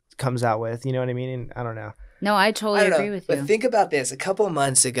news comes out with, you know what I mean? And I don't know. No, I totally agree with you. But think about this. A couple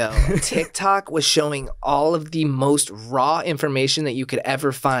months ago, TikTok was showing all of the most raw information that you could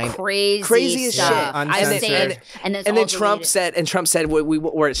ever find. Crazy as shit. And then Trump said,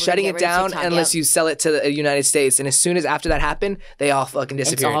 we're shutting it down unless you sell it to the United States. And as soon as after that happened, they all fucking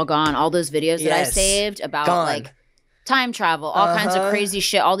disappeared. It's all gone. All those videos that I saved about like time travel, all kinds of crazy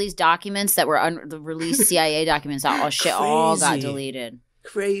shit, all these documents that were the released CIA documents, all got deleted.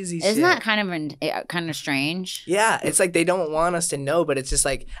 crazy shit. Isn't that kind of strange? Yeah, it's like they don't want us to know, but it's just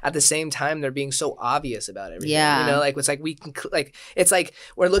like at the same time they're being so obvious about everything. Yeah. You know, like it's like we can like it's like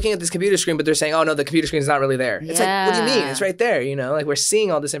we're looking at this computer screen, but they're saying, "Oh no, the computer screen is not really there." It's like, what do you mean? It's right there. You know, like we're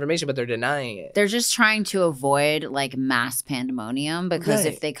seeing all this information, but they're denying it. They're just trying to avoid like mass pandemonium because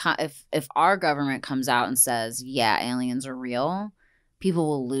if our government comes out and says, "Yeah, aliens are real," people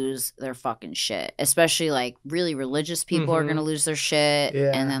will lose their fucking shit. Especially like really religious people are gonna lose their shit,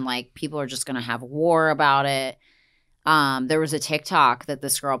 and then like people are just gonna have war about it. There was a TikTok that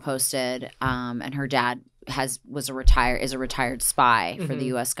this girl posted, and her dad is a retired spy for the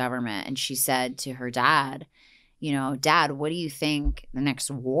U.S. government, and she said to her dad, you know, "Dad, what do you think the next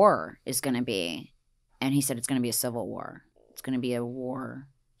war is going to be?" And he said, "It's going to be a civil war. It's going to be a war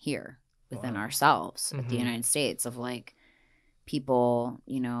here within ourselves, with the United States, of like people,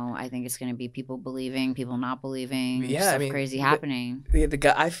 you know, I think it's going to be people believing, people not believing, stuff crazy happening."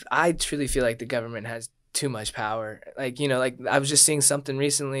 I truly feel like the government has too much power. Like, you know, like I was just seeing something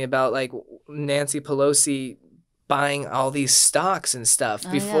recently about like Nancy Pelosi buying all these stocks and stuff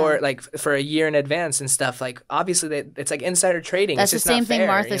before like for a year in advance and stuff. Like obviously it's like insider trading. That's it's the just same not thing fair,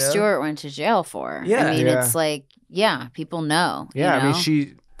 Martha you know? Stewart went to jail for. Yeah. I mean, it's like, people know. Yeah, you know? I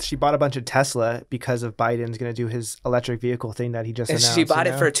mean, she bought a bunch of Tesla because of Biden's going to do his electric vehicle thing that he just announced. She bought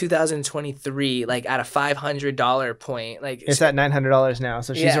it for 2023, like at a $500 point. Like it's at $900 now,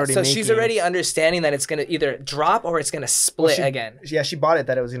 so she's already. So she's already understanding that it's going to either drop or it's going to split again. Yeah, she bought it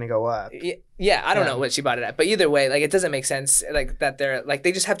that it was going to go up. Yeah, I don't know what she bought it at, but either way, like it doesn't make sense. Like that they're like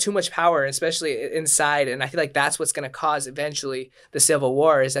they just have too much power, especially inside, and I feel like that's what's going to cause eventually the civil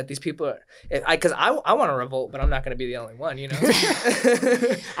war. Is that these people are? Because I want to revolt, but I'm not going to be the only one, you know.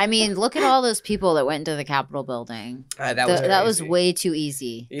 I mean, look at all those people that went into the Capitol building. That was way too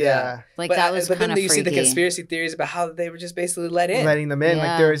easy. Yeah, like that was kind of freaky. But then you see the conspiracy theories about how they were just basically letting them in.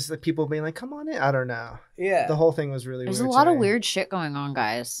 Like there was the people being like, "Come on in." I don't know. Yeah, the whole thing was really. There's a lot of weird shit going on,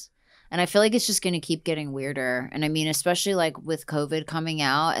 guys. And I feel like it's just going to keep getting weirder. And I mean, especially like with COVID coming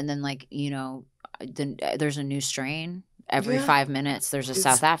out and then like, you know, there's a new strain every 5 minutes. There's a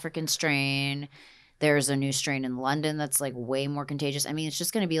South African strain. There's a new strain in London that's like way more contagious. I mean, it's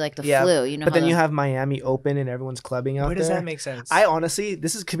just going to be like the flu, you know. But then you have Miami open and everyone's clubbing out there. Where does that make sense? I honestly,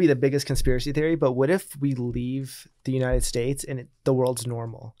 could be the biggest conspiracy theory, but what if we leave the United States and the world's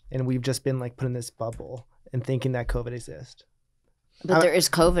normal and we've just been like put in this bubble and thinking that COVID exists? But there is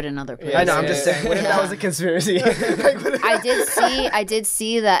COVID in other places. I know. I'm just saying. What if that was a conspiracy? I did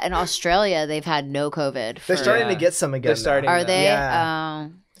see that in Australia they've had no COVID. They're starting to get some again. They're starting. Are they? Yeah.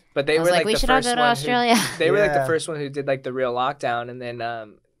 But they were like we the should all first go to one Australia. They were like the first one who did like the real lockdown, and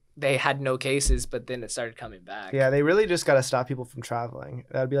then they had no cases, but then it started coming back. Yeah, they really just got to stop people from traveling.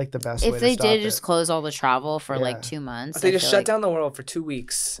 That'd be like the best way to stop it. If they did just close all the travel for like 2 months. They just shut down the world for 2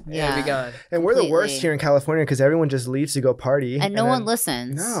 weeks. Yeah. It'd be gone. And we're the worst here in California because everyone just leaves to go party. And no one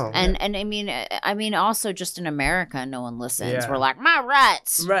listens. No. And I mean also just in America, no one listens. Yeah. We're like, my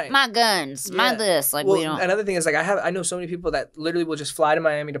rights, my guns, my this. Like we don't. Another thing is like I know so many people that literally will just fly to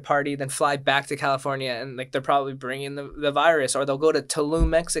Miami to party, then fly back to California, and like they're probably bringing the virus, or they'll go to Tulum,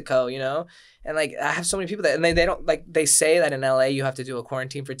 Mexico, you know. And like I have so many people that, and they don't like, they say that in LA you have to do a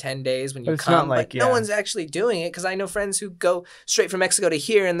quarantine for 10 days when you come, but no one's actually doing it, because I know friends who go straight from Mexico to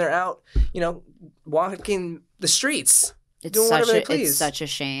here and they're out, you know, walking the streets, doing whatever they please. It's such a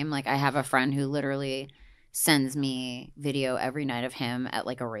shame. Like I have a friend who literally sends me video every night of him at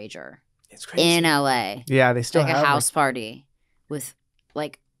like a rager. It's crazy. In LA. Yeah, they still like have a house party with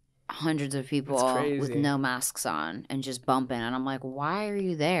like hundreds of people with no masks on and just bumping, and I'm like, why are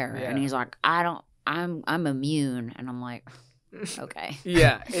you there? And he's like, I'm immune, and I'm like, okay.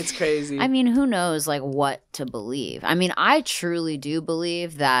 Yeah, it's crazy. I mean, who knows like what to believe? I mean, I truly do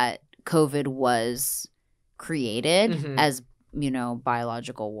believe that COVID was created as, you know,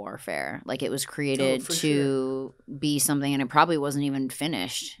 biological warfare. Like it was created to be something, and it probably wasn't even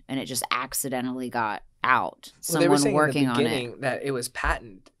finished, and it just accidentally got out. Well, they were saying working in the beginning on it that it was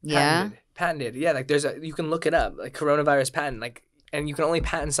patented. Patented. Yeah, like you can look it up, like coronavirus patent, like, and you can only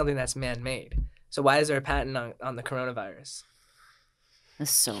patent something that's man-made. So why is there a patent on the coronavirus? That's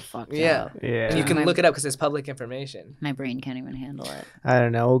so fucked up. Yeah. And you can look it up because it's public information. My brain can't even handle it. I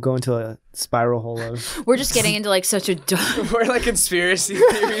don't know. We'll go into a spiral hole of... We're just getting into like such a dark... We're like conspiracy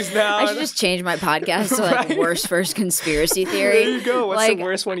theories now. I should just change my podcast to like worst first conspiracy theory. There you go. What's the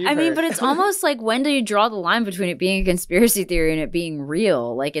worst one you've heard? I mean, but it's almost like, when do you draw the line between it being a conspiracy theory and it being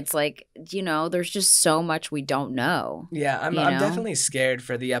real? Like it's like, you know, there's just so much we don't know. Yeah, I'm definitely scared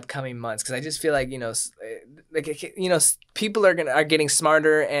for the upcoming months, because I just feel like, you know, people are getting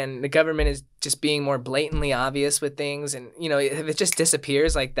smarter, and the government is just being more blatantly obvious with things, and if it just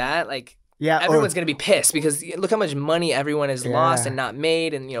disappears like that, like. Yeah, everyone's gonna be pissed because look how much money everyone has lost and not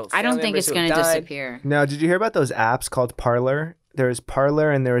made, and I don't think it's gonna disappear. No, did you hear about those apps called Parler? There's Parler,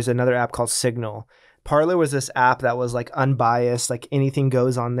 and there was another app called Signal. Parler was this app that was like unbiased, like anything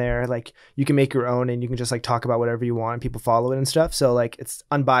goes on there. Like you can make your own, and you can just like talk about whatever you want, and people follow it and stuff. So like it's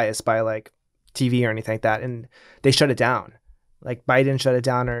unbiased by like TV or anything like that, and they shut it down. Like Biden shut it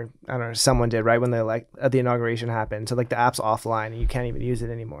down, or I don't know, someone did right when the inauguration happened. So like the app's offline, and you can't even use it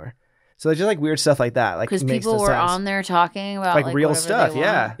anymore. So it's just like weird stuff like that. Like because people were on there talking about like real stuff.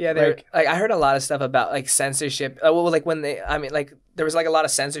 Yeah. Like I heard a lot of stuff about like censorship. There was like a lot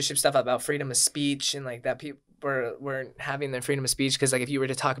of censorship stuff about freedom of speech, and like that people weren't having their freedom of speech because like if you were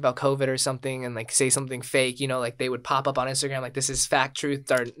to talk about COVID or something and like say something fake, like they would pop up on Instagram like this is fact,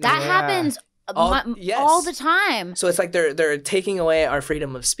 truth, or that happens all the time. So it's like they're taking away our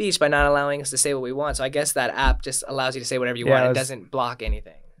freedom of speech by not allowing us to say what we want. So I guess that app just allows you to say whatever you want. It doesn't block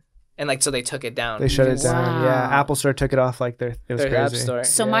anything. And like, so they took it down. They shut it down. Yeah, Apple Store took it off. Like it was crazy. App Store.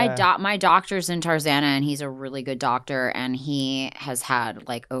 So my doctor's in Tarzana, and he's a really good doctor, and he has had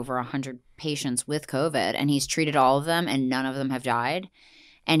like over 100 patients with COVID, and he's treated all of them, and none of them have died.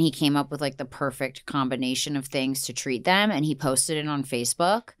 And he came up with like the perfect combination of things to treat them, and he posted it on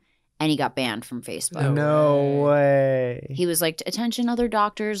Facebook. And he got banned from Facebook. No way. He was like, attention other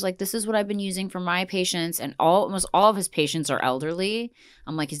doctors, like this is what I've been using for my patients. And almost all of his patients are elderly.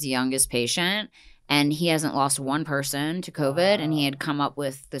 I'm like his youngest patient. And he hasn't lost one person to COVID. Wow. And he had come up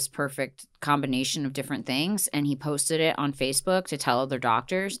with this perfect combination of different things. And he posted it on Facebook to tell other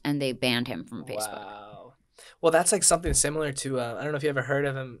doctors. And they banned him from Facebook. Wow. Well, that's like something similar to, I don't know if you ever heard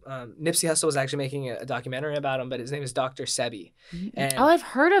of him. Nipsey Hussle was actually making a documentary about him, but his name is Dr. Sebi. And, I've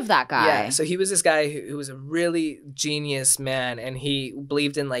heard of that guy. Yeah, so he was this guy who was a really genius man, and he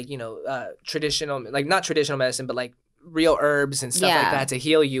believed in like, traditional, like not traditional medicine, but like real herbs and stuff like that to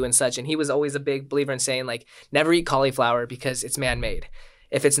heal you and such. And he was always a big believer in saying like, never eat cauliflower because it's man-made.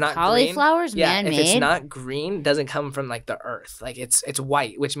 If it's not cauliflower's green, man-made? If it's not green, it doesn't come from like the earth. Like it's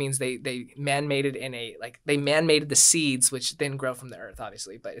white, which means they man-made it they man-made the seeds, which then grow from the earth,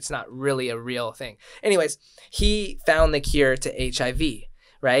 obviously, but it's not really a real thing. Anyways, he found the cure to HIV,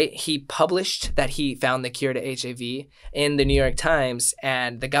 right? He published that he found the cure to HIV in the New York Times,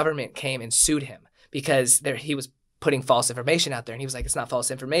 and the government came and sued him because he was putting false information out there. And he was like, it's not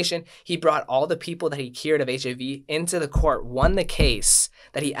false information. He brought all the people that he cured of HIV into the court, won the case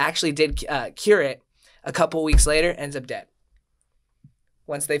that he actually did cure it. A couple weeks later, ends up dead.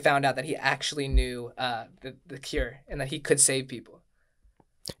 Once they found out that he actually knew the cure and that he could save people.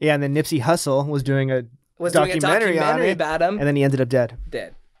 Yeah, and then Nipsey Hussle was doing a documentary on it, about him. And then he ended up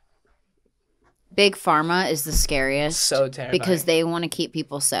dead. Big Pharma is the scariest. So terrifying. Because they want to keep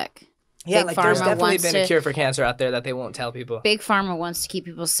people sick. Yeah, like there's definitely been a cure for cancer out there that they won't tell people. Big Pharma wants to keep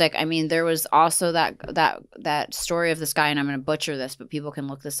people sick. I mean, there was also that story of this guy, and I'm going to butcher this, but people can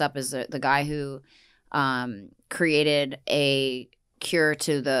look this up, is the guy who created a cure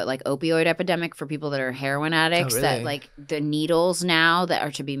to the like opioid epidemic for people that are heroin addicts. Oh, really? That like the needles now that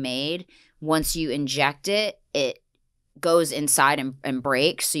are to be made, once you inject it, it goes inside and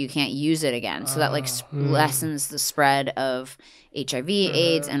breaks, so you can't use it again. So that like lessens the spread of HIV,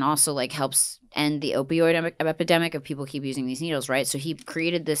 AIDS, and also like helps end the opioid epidemic of people keep using these needles, right? So he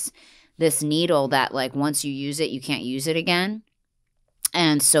created this needle that like once you use it, you can't use it again.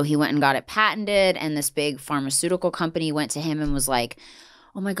 And so he went and got it patented, and this big pharmaceutical company went to him and was like,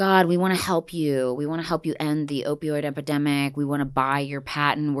 oh my God, we want to help you. We want to help you end the opioid epidemic. We want to buy your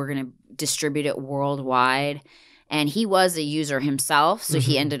patent. We're going to distribute it worldwide. And he was a user himself, so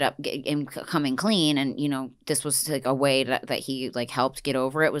he ended up coming clean. And, this was like a way that he like helped get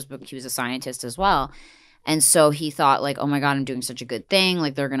over it, was he was a scientist as well. And so he thought like, oh my God, I'm doing such a good thing.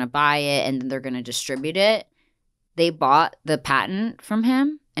 Like they're going to buy it and then they're going to distribute it. They bought the patent from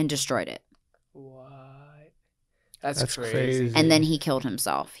him and destroyed it. What? That's crazy. And then he killed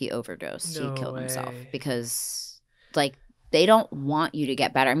himself. He overdosed. No he killed way. himself because like they don't want you to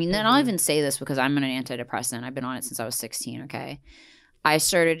get better. I mean, then I'll even say this because I'm on an antidepressant. I've been on it since I was 16, okay? I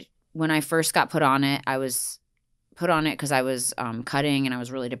started, when I first got put on it, I was put on it because I was cutting and I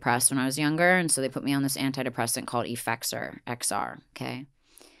was really depressed when I was younger. And so they put me on this antidepressant called Effexor, XR, okay?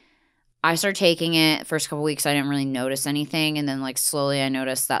 I started taking it. First couple weeks, I didn't really notice anything. And then like slowly I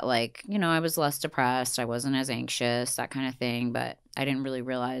noticed that like, I was less depressed. I wasn't as anxious, that kind of thing. But I didn't really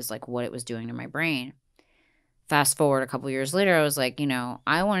realize like what it was doing to my brain. Fast forward a couple years later, I was like,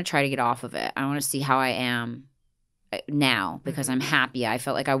 I want to try to get off of it. I want to see how I am now because I'm happy. I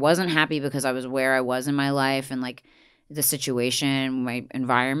felt like I wasn't happy because I was where I was in my life and like the situation, my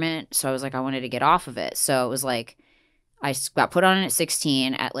environment. So I was like, I wanted to get off of it. So it was like, I got put on it at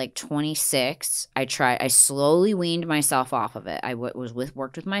 16. At like 26, I slowly weaned myself off of it. I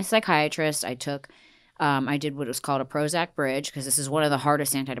worked with my psychiatrist. I did what was called a Prozac bridge because this is one of the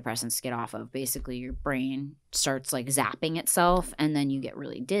hardest antidepressants to get off of. Basically, your brain starts like zapping itself, and then you get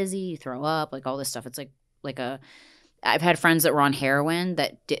really dizzy, you throw up, like all this stuff. It's like a. I've had friends that were on heroin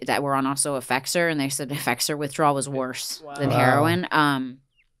that were on also Effexor, and they said Effexor withdrawal was worse than heroin.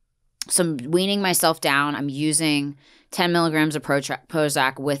 So I'm weaning myself down. I'm using 10 milligrams of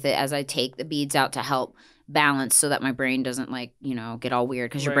Prozac with it as I take the beads out to help balance so that my brain doesn't like, get all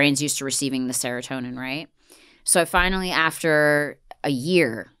weird because your brain's used to receiving the serotonin, right? So I finally, after a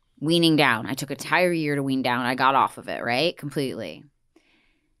year weaning down, I took an entire year to wean down. I got off of it, right? Completely.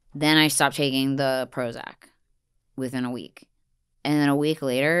 Then I stopped taking the Prozac within a week. And then a week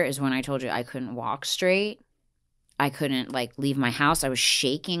later is when I told you I couldn't walk straight. I couldn't like leave my house. I was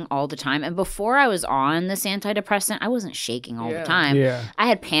shaking all the time. And before I was on this antidepressant, I wasn't shaking all the time. Yeah. I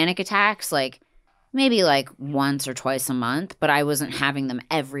had panic attacks like maybe like once or twice a month, but I wasn't having them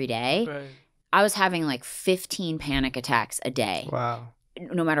every day. Right. I was having like 15 panic attacks a day. Wow.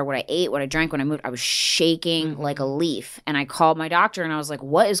 No matter what I ate, what I drank, when I moved, I was shaking like a leaf. And I called my doctor and I was like,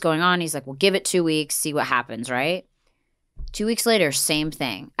 what is going on? He's like, well, give it 2 weeks, see what happens, right? 2 weeks later, same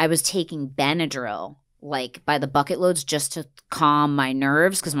thing. I was taking Benadryl like by the bucket loads just to calm my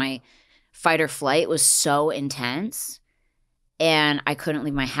nerves because my fight or flight was so intense. And I couldn't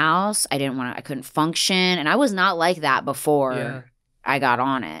leave my house. I couldn't function. And I was not like that before I got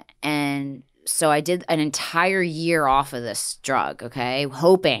on it. And so I did an entire year off of this drug, okay,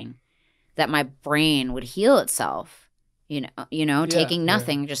 hoping that my brain would heal itself, taking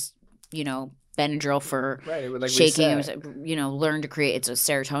nothing, just, Benadryl for shaking, learn to create it's a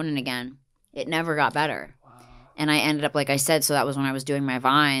serotonin again. It never got better. Wow. And I ended up, like I said, so that was when I was doing my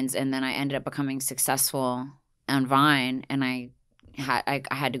Vines, and then I ended up becoming successful on Vine, and I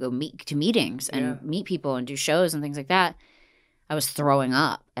had to go to meetings and meet people and do shows and things like that. I was throwing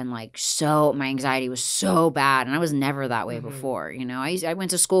up, and my anxiety was so bad, and I was never that way before. I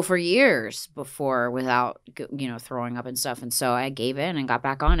went to school for years before without throwing up and stuff, and so I gave in and got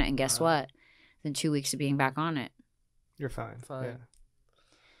back on it, and guess what? Within 2 weeks of being back on it, you're fine. Yeah.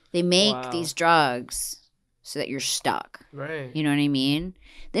 They make these drugs so that you're stuck. Right. You know what I mean?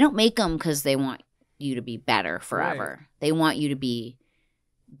 They don't make them because they want you to be better forever. Right. They want you to be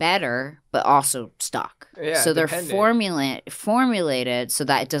better, but also stuck. Yeah, so they're formulated so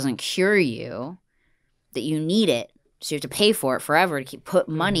that it doesn't cure you, that you need it. So you have to pay for it forever to put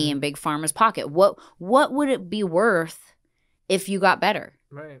money in Big Pharma's pocket. What would it be worth if you got better?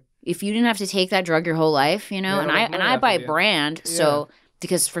 Right. If you didn't have to take that drug your whole life, and I buy brand, so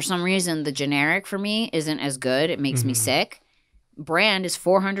because for some reason the generic for me isn't as good, it makes me sick. Brand is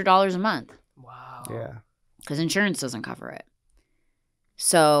 $400 a month. Wow. Yeah. Because insurance doesn't cover it.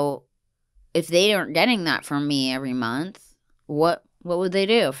 So if they aren't getting that from me every month, what would they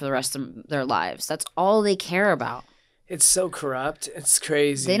do for the rest of their lives? That's all they care about. It's so corrupt. It's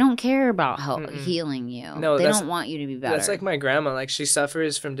crazy. They don't care about healing you. No, they don't want you to be better. That's like my grandma. Like she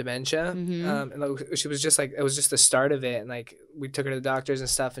suffers from dementia. And like, she was just like, it was just the start of it. And like we took her to the doctors and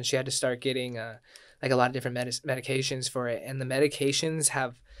stuff, and she had to start getting like a lot of different medications for it. And the medications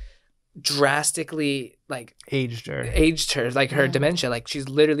have drastically like aged her like her dementia. Like she's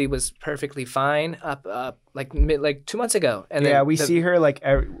literally was perfectly fine up like 2 months ago. And then we see her like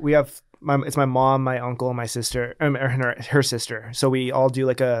we have it's my mom, my uncle, and my sister, her sister. So we all do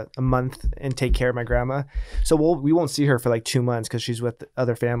like a month and take care of my grandma. So we won't see her for like 2 months because she's with the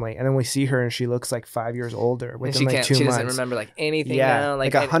other family. And then we see her and she looks like 5 years older within like 2 months. She doesn't remember like anything now.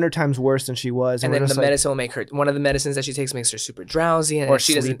 Like 100 times worse than she was. And then the medicine will make her, one of the medicines that she takes makes her super drowsy. And or if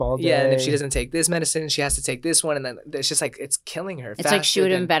she sleep all day. Yeah, and if she doesn't take this medicine, she has to take this one. And then it's just like, it's killing her. It's like she would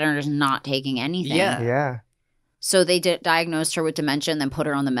have been better just not taking anything. Yeah. So they diagnosed her with dementia and then put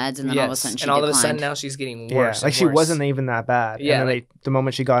her on the meds, and then all of a sudden she declined. And all of a sudden now she's getting worse. Yeah, like she wasn't even that bad. Yeah. And then the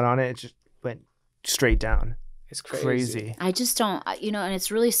moment she got on it, it just went straight down. It's crazy. I just don't, and it's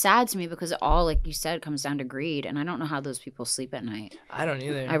really sad to me because it all, like you said, comes down to greed. And I don't know how those people sleep at night. I don't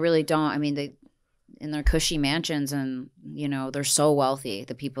either. I really don't. I mean, they in their cushy mansions, and they're so wealthy.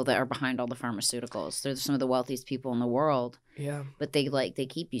 The people that are behind all the pharmaceuticals, they're some of the wealthiest people in the world. Yeah, but they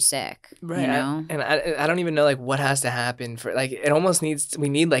keep you sick, right? And I don't even know like what has to happen for like it almost needs. We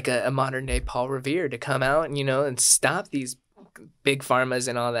need like a modern day Paul Revere to come out and and stop these big pharmas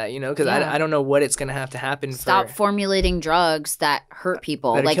and all that, because I don't know what it's gonna have to happen. Stop formulating drugs that hurt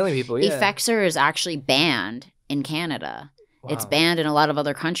people, that are like killing people. Effexor is actually banned in Canada. Wow. It's banned in a lot of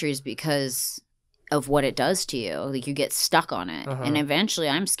other countries because of what it does to you. Like, you get stuck on it. And eventually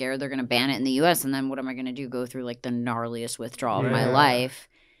I'm scared they're going to ban it in the US, and then what am I going to do? Go through like the gnarliest withdrawal of my life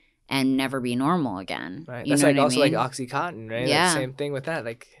and never be normal again. Right. You That's know like what I also mean? like OxyContin, right? Yeah. Like, same thing with that.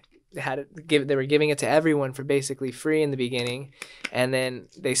 Like they were giving it to everyone for basically free in the beginning, and then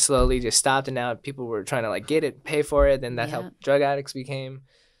they slowly just stopped, and now people were trying to like get it, pay for it, and that's how drug addicts became.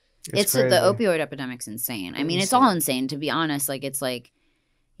 It's the opioid epidemic's insane. I mean, it's all insane, to be honest. Like, it's like,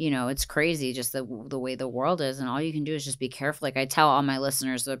 you know, it's crazy just the way the world is, and all you can do is just be careful. Like, I tell all my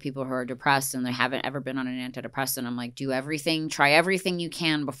listeners, the people who are depressed and they haven't ever been on an antidepressant, I'm like, try everything you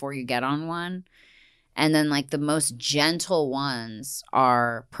can before you get on one. And then, like, the most gentle ones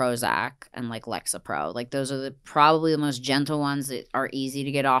are Prozac and, like, Lexapro. Like, those are probably the most gentle ones that are easy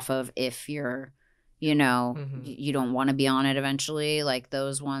to get off of if you're, you know, you don't want to be on it eventually. Like,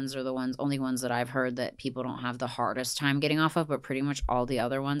 those ones are the only ones that I've heard that people don't have the hardest time getting off of. But pretty much all the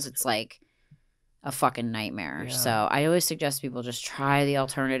other ones, it's like a fucking nightmare. Yeah. So I always suggest people just try the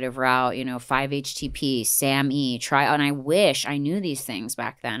alternative route, you know, 5-HTP, SAMe, and I wish I knew these things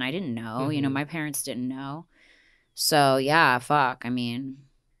back then. I didn't know, you know, my parents didn't know. So yeah, fuck. I mean,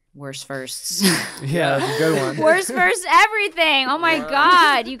 worst firsts. Yeah, that's a good one. Worst first everything. Oh my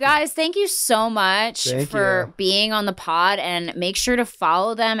God. You guys, thank you so much for being on the pod, and make sure to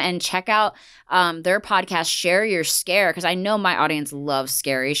follow them and check out their podcast, Share Your Scare, because I know my audience loves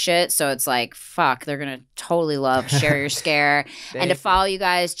scary shit. So it's like, fuck, they're going to totally love Share Your Scare. And to follow you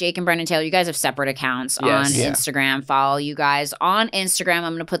guys, Jake and Brennan Taylor, you guys have separate accounts on Instagram. Follow you guys on Instagram.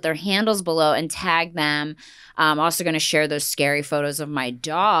 I'm going to put their handles below and tag them. I'm also going to share those scary photos of my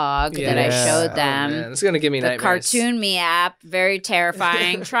dog that I showed them. Oh, it's going to give me the nightmares. Cartoon Me app, very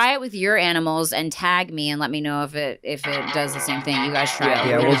terrifying. Try it with your animals and tag me and let me know if it does the same thing. You guys try it.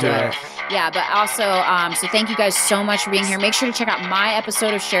 Yeah, we'll do it. Yeah, but also, so thank you guys so much for being here. Make sure to check out my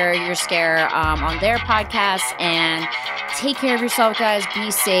episode of Share Your Scare on their podcast, and take care of yourself, guys.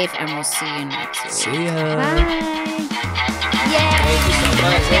 Be safe, and we'll see you next week. See ya. Bye. Yay.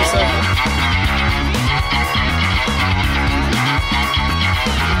 Thank you so much.